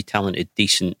really talented,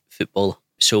 decent footballer.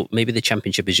 So maybe the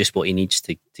Championship is just what he needs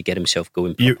to get himself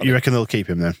going. You reckon they'll keep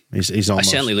him then? He's almost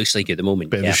It certainly looks like it at the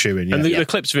moment. bit of a shoe-in, yeah. And the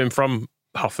clips of him from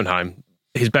Hoffenheim,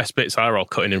 his best bits are all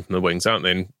cutting in from the wings, aren't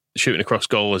they? And shooting across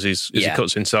goal as he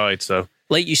cuts inside. So,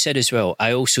 like you said as well,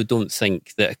 I also don't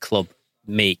think that a club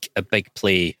make a big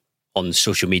play on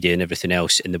social media and everything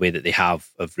else in the way that they have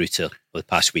of Ruter over the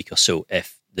past week or so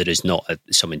if there is not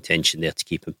some intention there to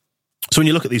keep him. So when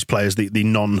you look at these players, the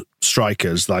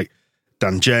non-strikers like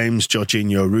Dan James,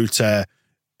 Jorginho Ruter,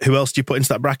 who else do you put into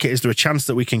that bracket? Is there a chance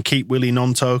that we can keep Willy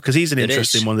Gnonto? Because he's an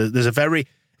interesting one. There's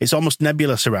it's almost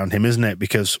nebulous around him, isn't it?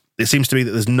 Because it seems to be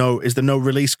that is there no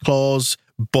release clause,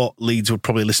 but Leeds would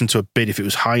probably listen to a bid if it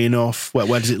was high enough. Where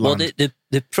does it land? Well,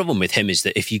 the problem with him is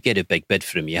that if you get a big bid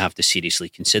for him, you have to seriously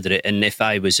consider it. And if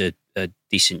I was a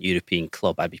decent European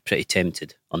club, I'd be pretty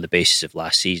tempted on the basis of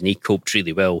last season. He coped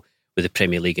really well with the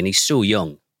Premier League and he's so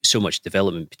young, so much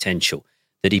development potential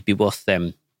that he'd be worth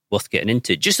getting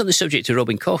into. Just on the subject of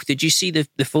Robin Koch, did you see the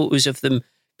photos of them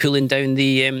pulling down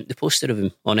the poster of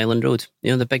him on Ellen Road?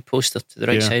 The big poster to the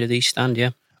right side of the East Stand,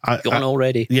 yeah. Gone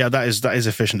already. Yeah, that is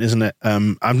efficient, isn't it?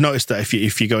 I've noticed that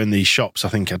if you go in these shops, I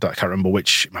can't remember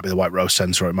which, it might be the White Rose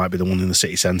Centre or it might be the one in the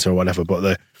city centre or whatever,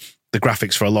 but the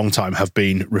graphics for a long time have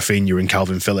been Rafinha and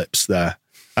Calvin Phillips there.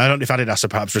 I don't know if Adidas are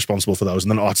perhaps responsible for those and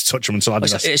they're not allowed to touch them until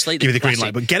Adidas it's like give you the green classic,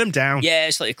 light, but get them down. Yeah,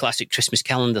 it's like a classic Christmas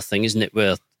calendar thing, isn't it,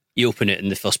 where you open it and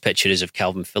the first picture is of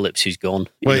Calvin Phillips who's gone.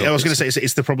 Well, I was going to say,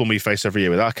 it's the problem we face every year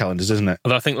with our calendars, isn't it?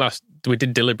 Although I think we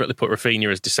did deliberately put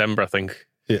Rafinha as December, I think,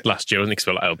 last year. I think it's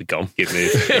like, it'll be gone. Good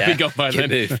move. It'll be gone by then.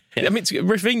 Move. Yeah. I mean,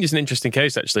 Rafinha's an interesting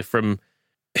case, actually, from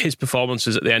his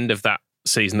performances at the end of that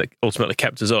season that ultimately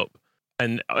kept us up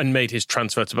and made his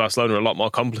transfer to Barcelona a lot more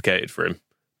complicated for him.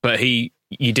 But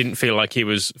you didn't feel like he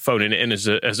was phoning it in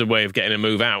as a way of getting a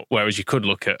move out, whereas you could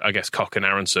look at, I guess, Koch and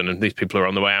Aronson and these people are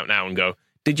on the way out now and go,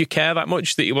 did you care that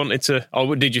much that you wanted to,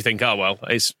 or did you think, oh, well,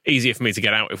 it's easier for me to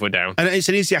get out if we're down? And it's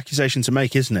an easy accusation to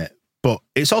make, isn't it? But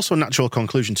it's also a natural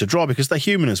conclusion to draw because they're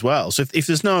human as well. So if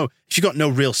you've got no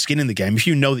real skin in the game, if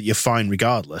you know that you're fine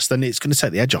regardless, then it's going to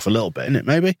take the edge off a little bit, isn't it,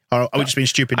 maybe? Or are we just being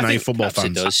stupid naive football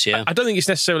fans? It does, yeah. I don't think it's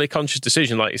necessarily a conscious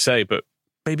decision, like you say, but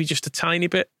maybe just a tiny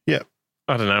bit. Yeah.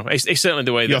 I don't know. It's certainly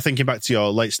the way You're thinking back to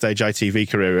your late stage ITV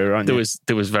career, aren't you?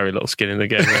 there was very little skin in the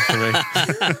game there for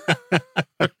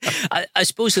me. I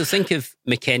suppose they'll think of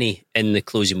McKennie in the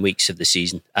closing weeks of the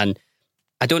season, and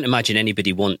I don't imagine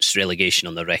anybody wants relegation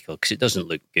on their record because it doesn't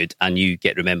look good, and you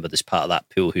get remembered as part of that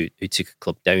pool who took a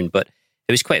club down. But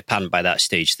it was quite apparent by that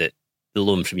stage that the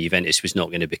loan from Juventus was not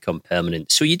going to become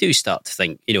permanent. So you do start to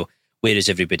think, where is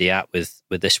everybody at with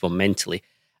this one mentally?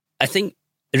 I think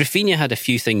Rafinha had a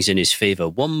few things in his favour.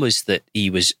 One was that he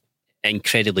was an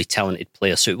incredibly talented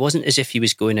player. So it wasn't as if he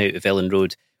was going out of Ellen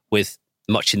Road with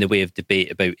much in the way of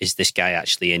debate about, is this guy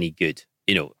actually any good?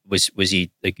 Was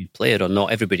he a good player or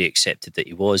not? Everybody accepted that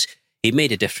he was. He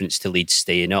made a difference to Leeds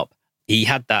staying up. He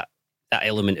had that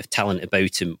element of talent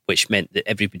about him, which meant that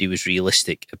everybody was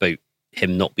realistic about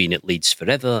him not being at Leeds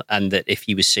forever, and that if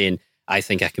he was saying, I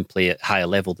think I can play at higher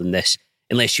level than this,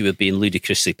 unless you were being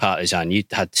ludicrously partisan, you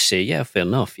had to say, yeah, fair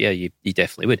enough. Yeah, you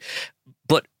definitely would.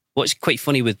 But what's quite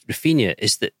funny with Rafinha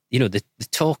is that, the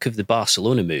talk of the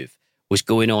Barcelona move was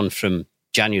going on from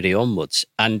January onwards.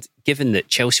 And given that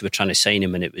Chelsea were trying to sign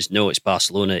him and it was, no, it's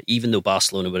Barcelona, even though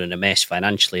Barcelona were in a mess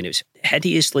financially and it was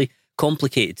hideously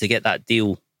complicated to get that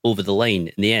deal over the line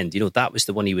in the end, that was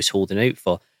the one he was holding out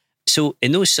for. So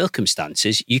in those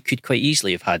circumstances, you could quite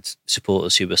easily have had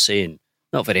supporters who were saying,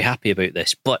 not very happy about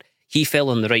this, but he fell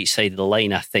on the right side of the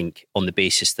line, I think, on the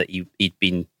basis that he'd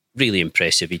been really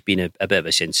impressive. He'd been a bit of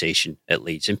a sensation at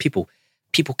Leeds, and people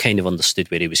kind of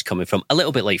understood where he was coming from. A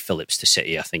little bit like Phillips to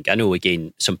City, I think. I know,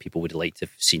 again, some people would have liked to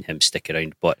have seen him stick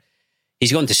around, but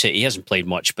he's gone to City. He hasn't played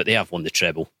much, but they have won the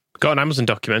treble. Got an Amazon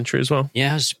documentary as well.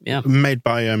 Yeah. Made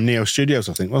by Neo Studios,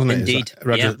 I think, wasn't it? Indeed.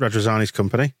 Radrazani's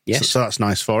company. Yes. So that's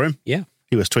nice for him. Yeah.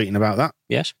 He was tweeting about that.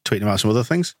 Yes. Tweeting about some other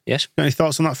things. Yes. Got any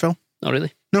thoughts on that, Phil? Not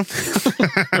really. No.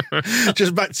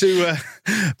 Just back to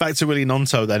Willy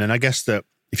Gnonto then, and I guess that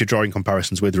if you're drawing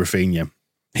comparisons with Rafinha,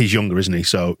 he's younger, isn't he?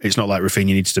 So it's not like Rafinha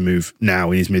needs to move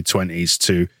now in his mid-20s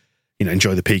to,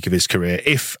 enjoy the peak of his career.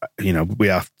 If, we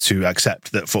have to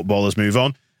accept that footballers move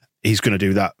on, he's going to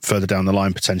do that further down the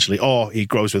line potentially, or he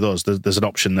grows with us. There's an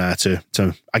option there to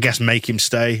I guess, make him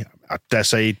stay. I dare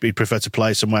say he'd prefer to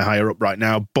play somewhere higher up right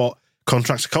now, but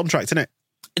contract's a contract, isn't it?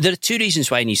 There are two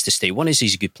reasons why he needs to stay. One is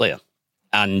he's a good player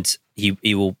and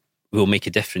he will make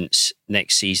a difference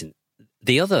next season.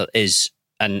 The other is,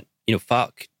 and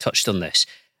Fark touched on this,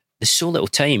 there's so little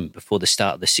time before the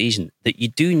start of the season that you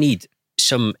do need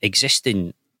some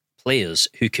existing players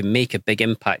who can make a big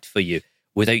impact for you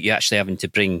without you actually having to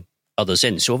bring others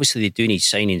in. So obviously they do need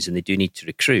signings and they do need to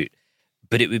recruit,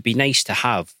 but it would be nice to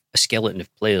have a skeleton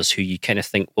of players who you kind of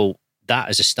think, well, that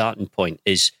as a starting point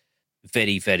is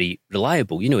very, very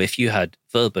reliable. If you had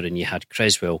Verber and you had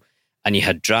Creswell and you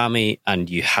had Dramé and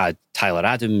you had Tyler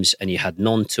Adams and you had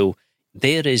Gnonto,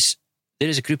 there is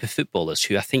a group of footballers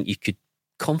who I think you could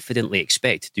confidently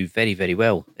expect to do very, very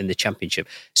well in the Championship.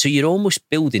 So you're almost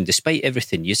building, despite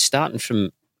everything, you're starting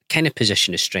from kind of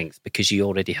position of strength because you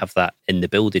already have that in the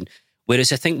building.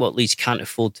 Whereas I think what Leeds can't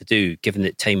afford to do, given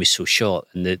that time is so short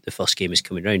and the first game is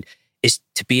coming round, is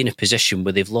to be in a position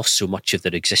where they've lost so much of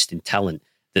their existing talent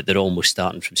that they're almost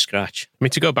starting from scratch. I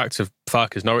mean, to go back to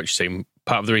Farke's Norwich team,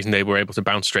 part of the reason they were able to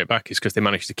bounce straight back is because they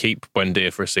managed to keep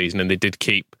Buendia for a season, and they did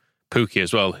keep Pukki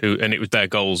as well, and it was their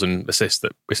goals and assists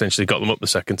that essentially got them up the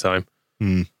second time.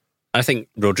 I think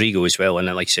Rodrigo as well,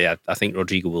 and like I say, I think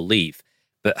Rodrigo will leave,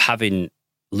 but having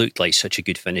looked like such a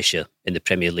good finisher in the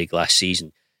Premier League last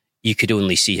season, you could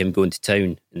only see him going to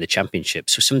town in the Championship.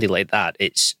 So somebody like that,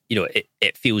 it's,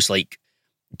 it feels like,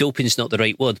 doping's not the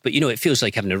right word, but it feels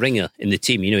like having a ringer in the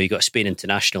team. You've got a Spain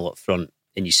international up front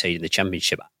in your side in the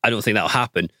Championship. I don't think that'll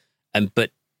happen.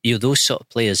 But those sort of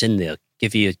players in there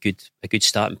give you a good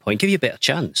starting point, give you a better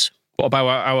chance. What about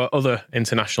our other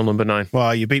international number 9?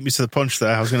 Well, you beat me to the punch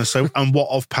there. I was going to say, and what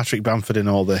of Patrick Bamford in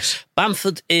all this?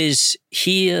 Bamford is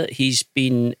here. He's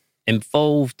been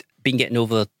involved, been getting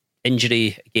over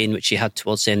injury again, which he had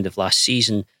towards the end of last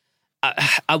season.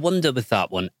 I wonder with that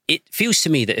one, it feels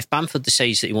to me that if Bamford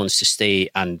decides that he wants to stay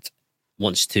and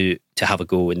wants to have a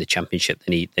go in the Championship,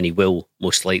 then he will,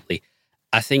 most likely.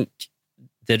 I think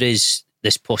there is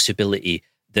this possibility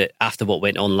that after what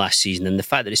went on last season and the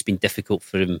fact that it's been difficult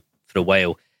for him for a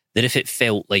while, that if it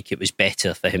felt like it was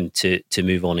better for him to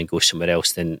move on and go somewhere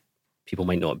else, then people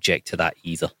might not object to that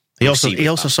either. He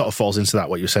also sort of falls into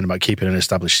that, what you were saying about keeping an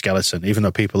established skeleton, even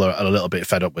though people are a little bit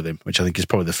fed up with him, which I think is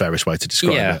probably the fairest way to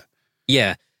describe it.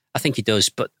 Yeah, I think he does,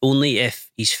 but only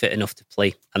if he's fit enough to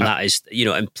play. And that is,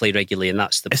 and play regularly, and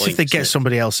that's the point. If they get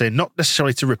somebody else in, not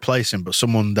necessarily to replace him, but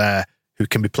someone there who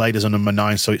can be played as a number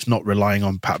 9, so it's not relying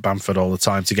on Pat Bamford all the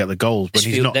time to get the goals.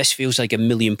 But this feels like a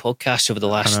million podcasts over the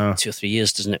last 2 or 3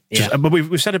 years, doesn't it? Yeah. But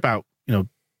we've said about,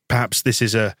 perhaps this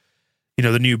is the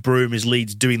new broom is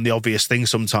Leeds doing the obvious thing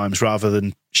sometimes rather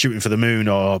than shooting for the moon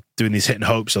or doing these hit and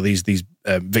hopes or these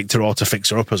Victor Orta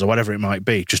fixer-uppers or whatever it might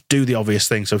be. Just do the obvious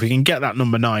thing. So if we can get that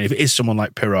number 9, if it is someone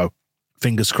like Pirro,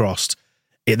 fingers crossed,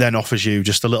 it then offers you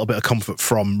just a little bit of comfort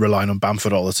from relying on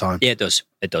Bamford all the time. Yeah, it does.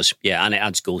 It does. Yeah, and it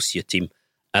adds goals to your team.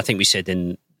 I think we said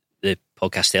in the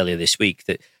podcast earlier this week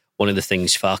that one of the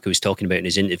things Farke was talking about in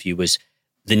his interview was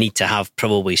the need to have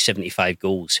probably 75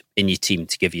 goals in your team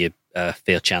to give you a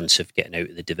fair chance of getting out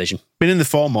of the division. Been in the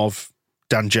form of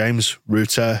Dan James,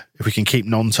 Rutter, if we can keep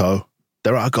Nonto,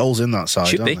 there are goals in that side,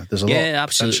 should aren't be. there? There's a lot.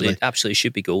 Absolutely. Absolutely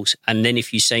should be goals. And then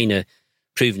if you sign a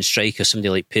proven striker, somebody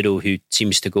like Pirro, who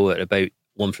seems to go at about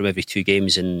 1 from every 2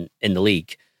 games in the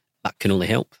league, that can only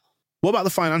help. What about the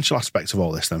financial aspect of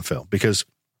all this then, Phil? Because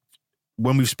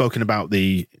when we've spoken about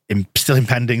the still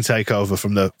impending takeover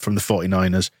from the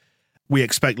 49ers, we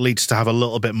expect Leeds to have a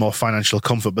little bit more financial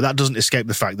comfort, but that doesn't escape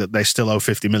the fact that they still owe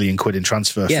 50 million quid in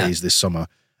transfer fees this summer,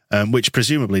 which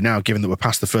presumably now, given that we're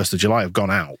past the 1st of July, have gone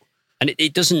out. And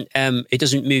it doesn't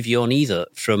move you on either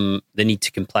from the need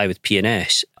to comply with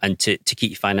P&S and to keep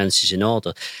your finances in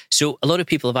order. So a lot of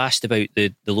people have asked about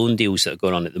the loan deals that are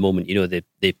going on at the moment.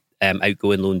 The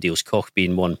outgoing loan deals, Koch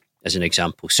being one as an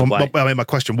example. So my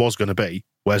question was going to be,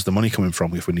 where's the money coming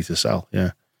from if we need to sell?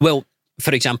 Yeah. Well,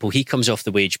 for example, he comes off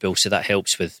the wage bill, so that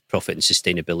helps with profit and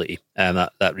sustainability.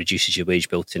 That reduces your wage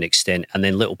bill to an extent. And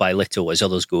then little by little, as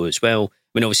others go as well,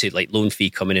 I mean, obviously, like loan fee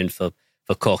coming in for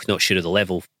Koch, not sure of the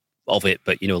level of it,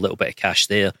 but, a little bit of cash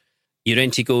there.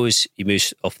 Llorente goes, he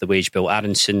moves off the wage bill.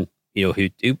 Aronson,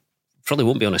 who probably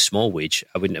won't be on a small wage,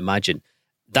 I wouldn't imagine.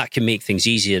 That can make things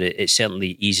easier. It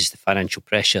certainly eases the financial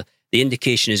pressure. The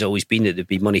indication has always been that there'd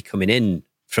be money coming in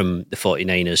from the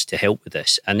 49ers to help with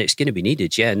this, and it's going to be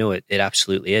needed. Yeah, no, it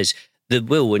absolutely is. There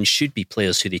will and should be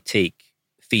players who they take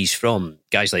fees from.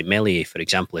 Guys like Meslier, for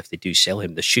example, if they do sell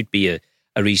him, there should be a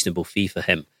reasonable fee for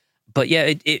him. But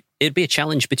yeah, it'd be a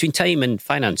challenge between time and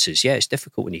finances. Yeah, it's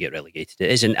difficult when you get relegated.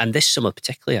 It is, and this summer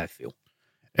particularly, I feel.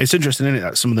 It's interesting, isn't it,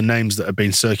 that some of the names that have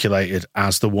been circulated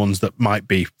as the ones that might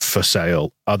be for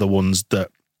sale are the ones that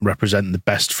represent the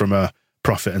best from a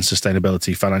profit and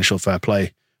sustainability, financial fair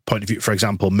play point of view. For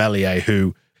example,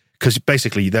 Meslier, because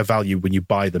basically their value when you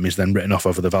buy them is then written off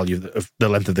over the value of the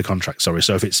length of the contract. Sorry.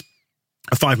 So if it's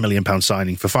a £5 million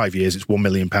signing for 5 years, it's £1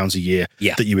 million a year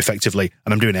that you effectively,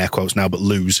 and I'm doing air quotes now, but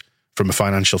lose from a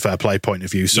financial fair play point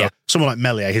of view. So someone like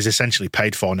Meslier is essentially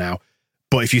paid for now.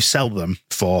 But if you sell them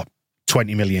for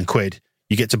 20 million quid,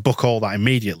 you get to book all that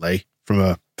immediately from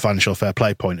a financial fair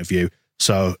play point of view.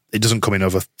 So it doesn't come in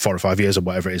over 4 or 5 years or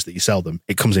whatever it is that you sell them.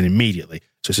 It comes in immediately.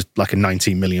 So it's just like a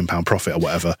 £19 million profit or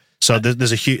whatever. So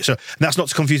there's a huge... So that's not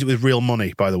to confuse it with real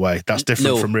money, by the way. That's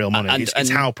different from real money. It's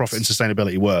how profit and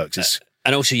sustainability works.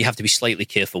 And also you have to be slightly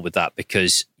careful with that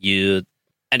because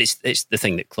and it's the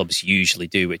thing that clubs usually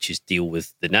do, which is deal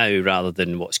with the now rather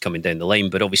than what's coming down the line.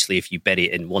 But obviously if you bury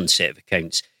it in one set of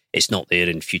accounts, it's not there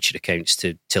in future accounts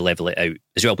to level it out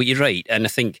as well. But you're right. And I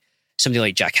think somebody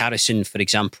like Jack Harrison, for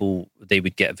example, they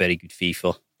would get a very good fee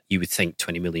for. You would think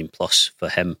 20 million plus for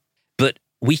him. But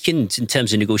weakened in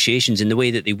terms of negotiations in the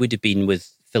way that they would have been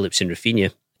with Phillips and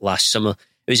Rafinha last summer.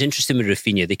 It was interesting with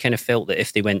Rafinha. They kind of felt that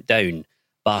if they went down,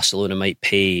 Barcelona might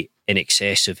pay in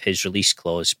excess of his release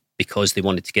clause because they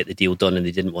wanted to get the deal done and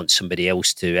they didn't want somebody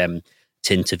else to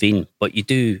intervene. But you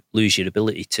do lose your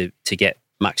ability to get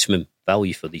maximum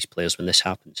value for these players when this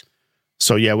happens.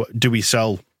 So yeah, do we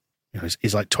sell?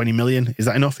 Is like 20 million? Is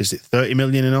that enough? Is it 30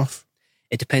 million enough?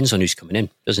 It depends on who's coming in,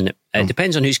 doesn't it? It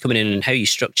depends on who's coming in and how you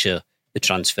structure the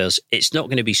transfers. It's not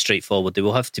going to be straightforward. They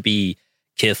will have to be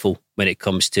careful when it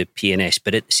comes to P&S,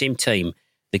 but at the same time,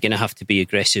 they're going to have to be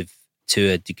aggressive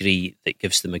to a degree that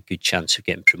gives them a good chance of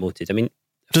getting promoted. I mean,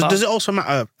 does it also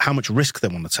matter how much risk they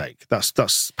want to take?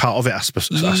 That's part of it, I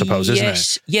suppose, isn't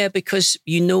it? Yeah, because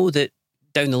you know that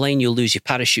down the line you'll lose your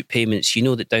parachute payments. You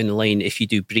know that down the line, if you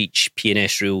do breach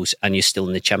P&S rules and you're still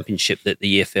in the Championship, that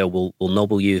the EFL will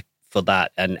nobble you for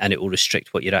that and it will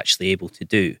restrict what you're actually able to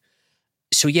do.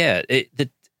 So yeah,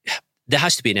 there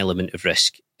has to be an element of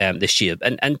risk this year.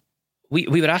 And we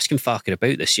were asking Farke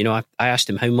about this. I asked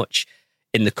him how much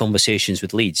in the conversations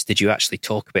with Leeds did you actually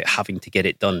talk about having to get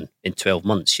it done in 12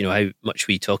 months? How much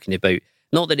were you talking about?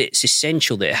 Not that it's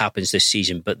essential that it happens this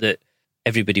season, but that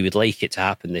everybody would like it to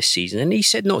happen this season. And he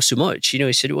said not so much.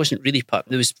 He said it wasn't really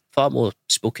there was far more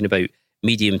spoken about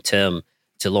medium term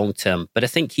to long term. But I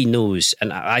think he knows,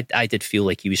 and I did feel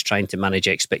like he was trying to manage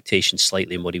expectations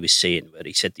slightly in what he was saying, where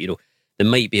he said, there there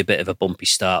might be a bit of a bumpy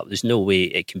start. There's no way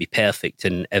it can be perfect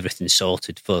and everything's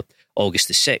sorted for August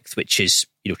the 6th, which is,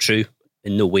 true.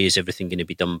 In no way is everything going to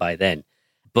be done by then.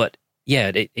 But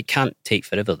yeah, it can't take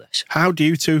forever, this. How do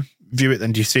you two view it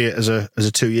then? Do you see it as a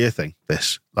 2-year thing,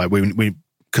 this? Like we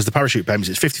because the parachute payments,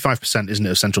 it's 55%, isn't it,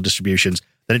 of central distributions?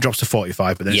 Then it drops to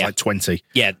 45, but then it's like 20.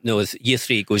 Yeah, no, year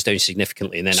 3 it goes down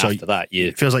significantly, and then after that,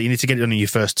 it feels like you need to get it done in your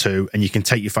first 2, and you can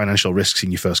take your financial risks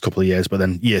in your first couple of years, but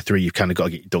then year 3, you've kind of got to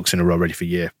get your ducks in a row ready for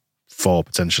year 4,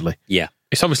 potentially. Yeah.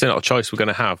 It's obviously not a choice we're going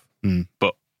to have,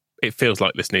 but it feels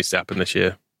like this needs to happen this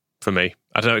year for me.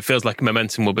 I don't know, it feels like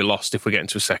momentum will be lost if we get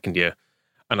into a second year,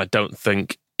 and I don't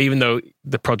think, even though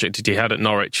the project that he had at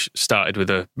Norwich started with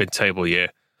a mid-table year,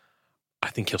 I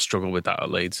think he'll struggle with that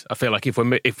at Leeds. I feel like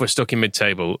if we're stuck in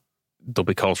mid-table, there'll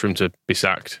be calls for him to be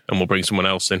sacked, and we'll bring someone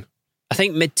else in. I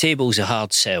think mid-table's a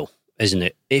hard sell, isn't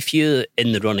it? If you're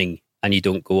in the running and you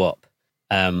don't go up,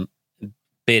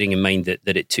 bearing in mind that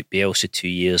it took Bielsa 2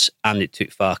 years and it took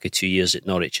Farke 2 years at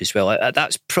Norwich as well,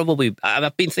 that's probably...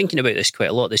 I've been thinking about this quite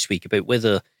a lot this week, about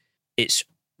whether it's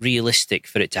realistic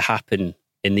for it to happen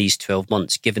in these 12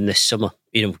 months, given this summer,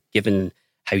 given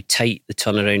how tight the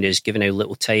turnaround is, given how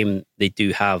little time they do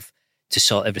have to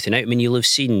sort everything out. I mean, you'll have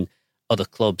seen other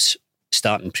clubs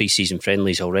starting pre-season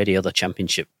friendlies already, other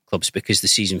championship clubs, because the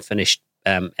season finished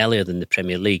earlier than the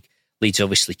Premier League. Leeds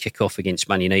obviously kick off against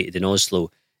Man United in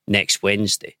Oslo next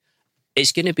Wednesday.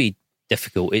 It's going to be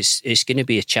difficult. It's going to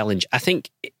be a challenge. I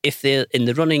think if they're in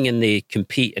the running and they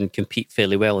compete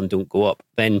fairly well and don't go up,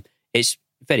 then it's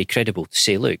very credible to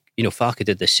say, look, Farke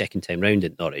did this second time round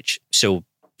at Norwich, so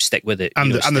stick with it.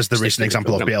 And there's the recent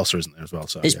example of Bielsa, isn't there, as well?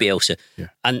 So, it's Bielsa. Yeah.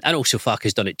 And also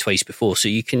Farke's done it twice before, so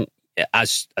you can,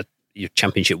 as your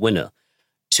championship winner,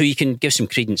 so you can give some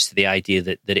credence to the idea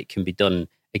that it can be done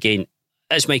again.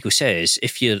 As Michael says,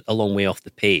 if you're a long way off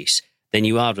the pace, then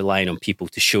you are relying on people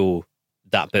to show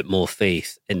that bit more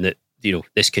faith in that,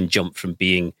 this can jump from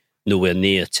being nowhere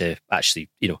near to actually,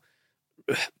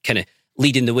 kind of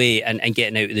leading the way and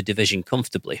getting out of the division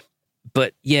comfortably.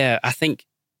 But yeah, I think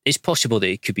it's possible that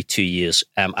it could be 2 years.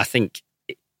 I think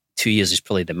 2 years is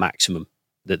probably the maximum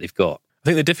that they've got. I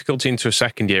think the difficulty into a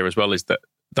second year as well is that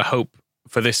the hope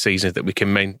for this season is that we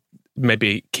can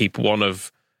maybe keep one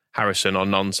of Harrison or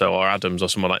Nonso or Adams or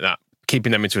someone like that.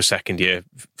 Keeping them into a second year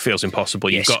feels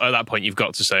impossible. Yes. At that point, you've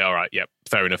got to say, all right, yeah,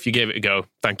 fair enough. You gave it a go.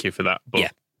 Thank you for that.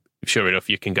 But sure enough,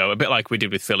 you can go. A bit like we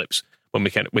did with Phillips when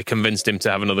we convinced him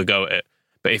to have another go at it.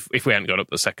 But if we hadn't got up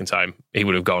the second time, he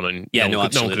would have gone and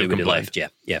absolutely would have left.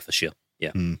 Yeah, for sure.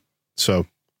 Yeah. So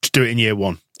just do it in year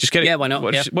 1. Just get it. Yeah, why not?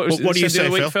 What do you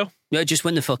say, Phil? Yeah, just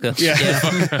win the fucker.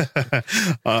 Yeah.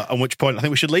 At which point, I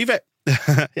think we should leave it.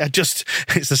 It's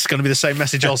just going to be the same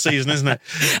message all season, isn't it?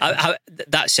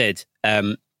 That said,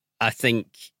 I think,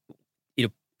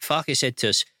 Farke said to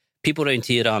us, people around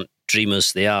here aren't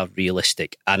dreamers, they are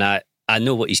realistic. And I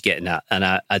know what he's getting at, and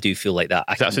I do feel like that.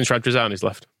 That's since Radrizzan is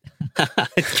left.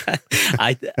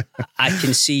 I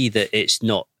can see that it's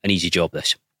not an easy job,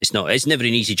 this. It's never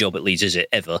an easy job at Leeds, is it,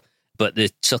 ever? But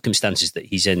the circumstances that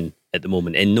he's in at the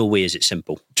moment, in no way is it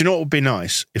simple. Do you know what would be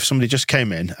nice? If somebody just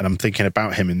came in, and I'm thinking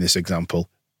about him in this example,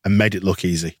 and made it look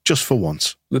easy, just for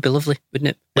once. It would be lovely, wouldn't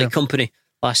it? Like Company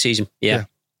last season. Yeah.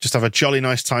 Just have a jolly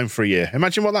nice time for a year.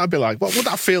 Imagine what that would be like. What would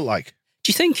that feel like?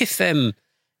 Do you think if that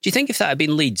had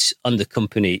been Leeds under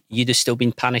Company, you'd have still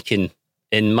been panicking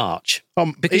in March?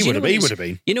 Because he would have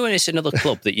been. When it's another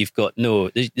club that you've got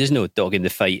there's no dog in the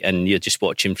fight and you're just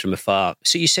watching from afar.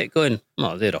 So you sit going,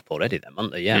 oh, they're up already then,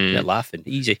 aren't they? Yeah, they're laughing.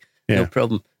 Easy. Yeah. No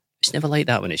problem. It's never like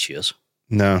that when it's yours.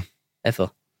 No.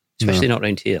 Ever. Especially not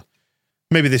around here.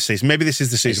 Maybe this season. Maybe this is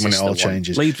the season when it all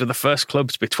changes. Leeds were the first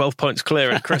club to be 12 points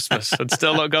clear at Christmas and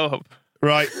still not go up.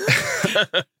 Right.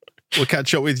 We'll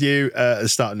catch up with you at the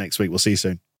start of next week. We'll see you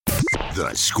soon.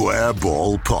 The Square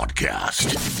Ball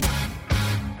Podcast.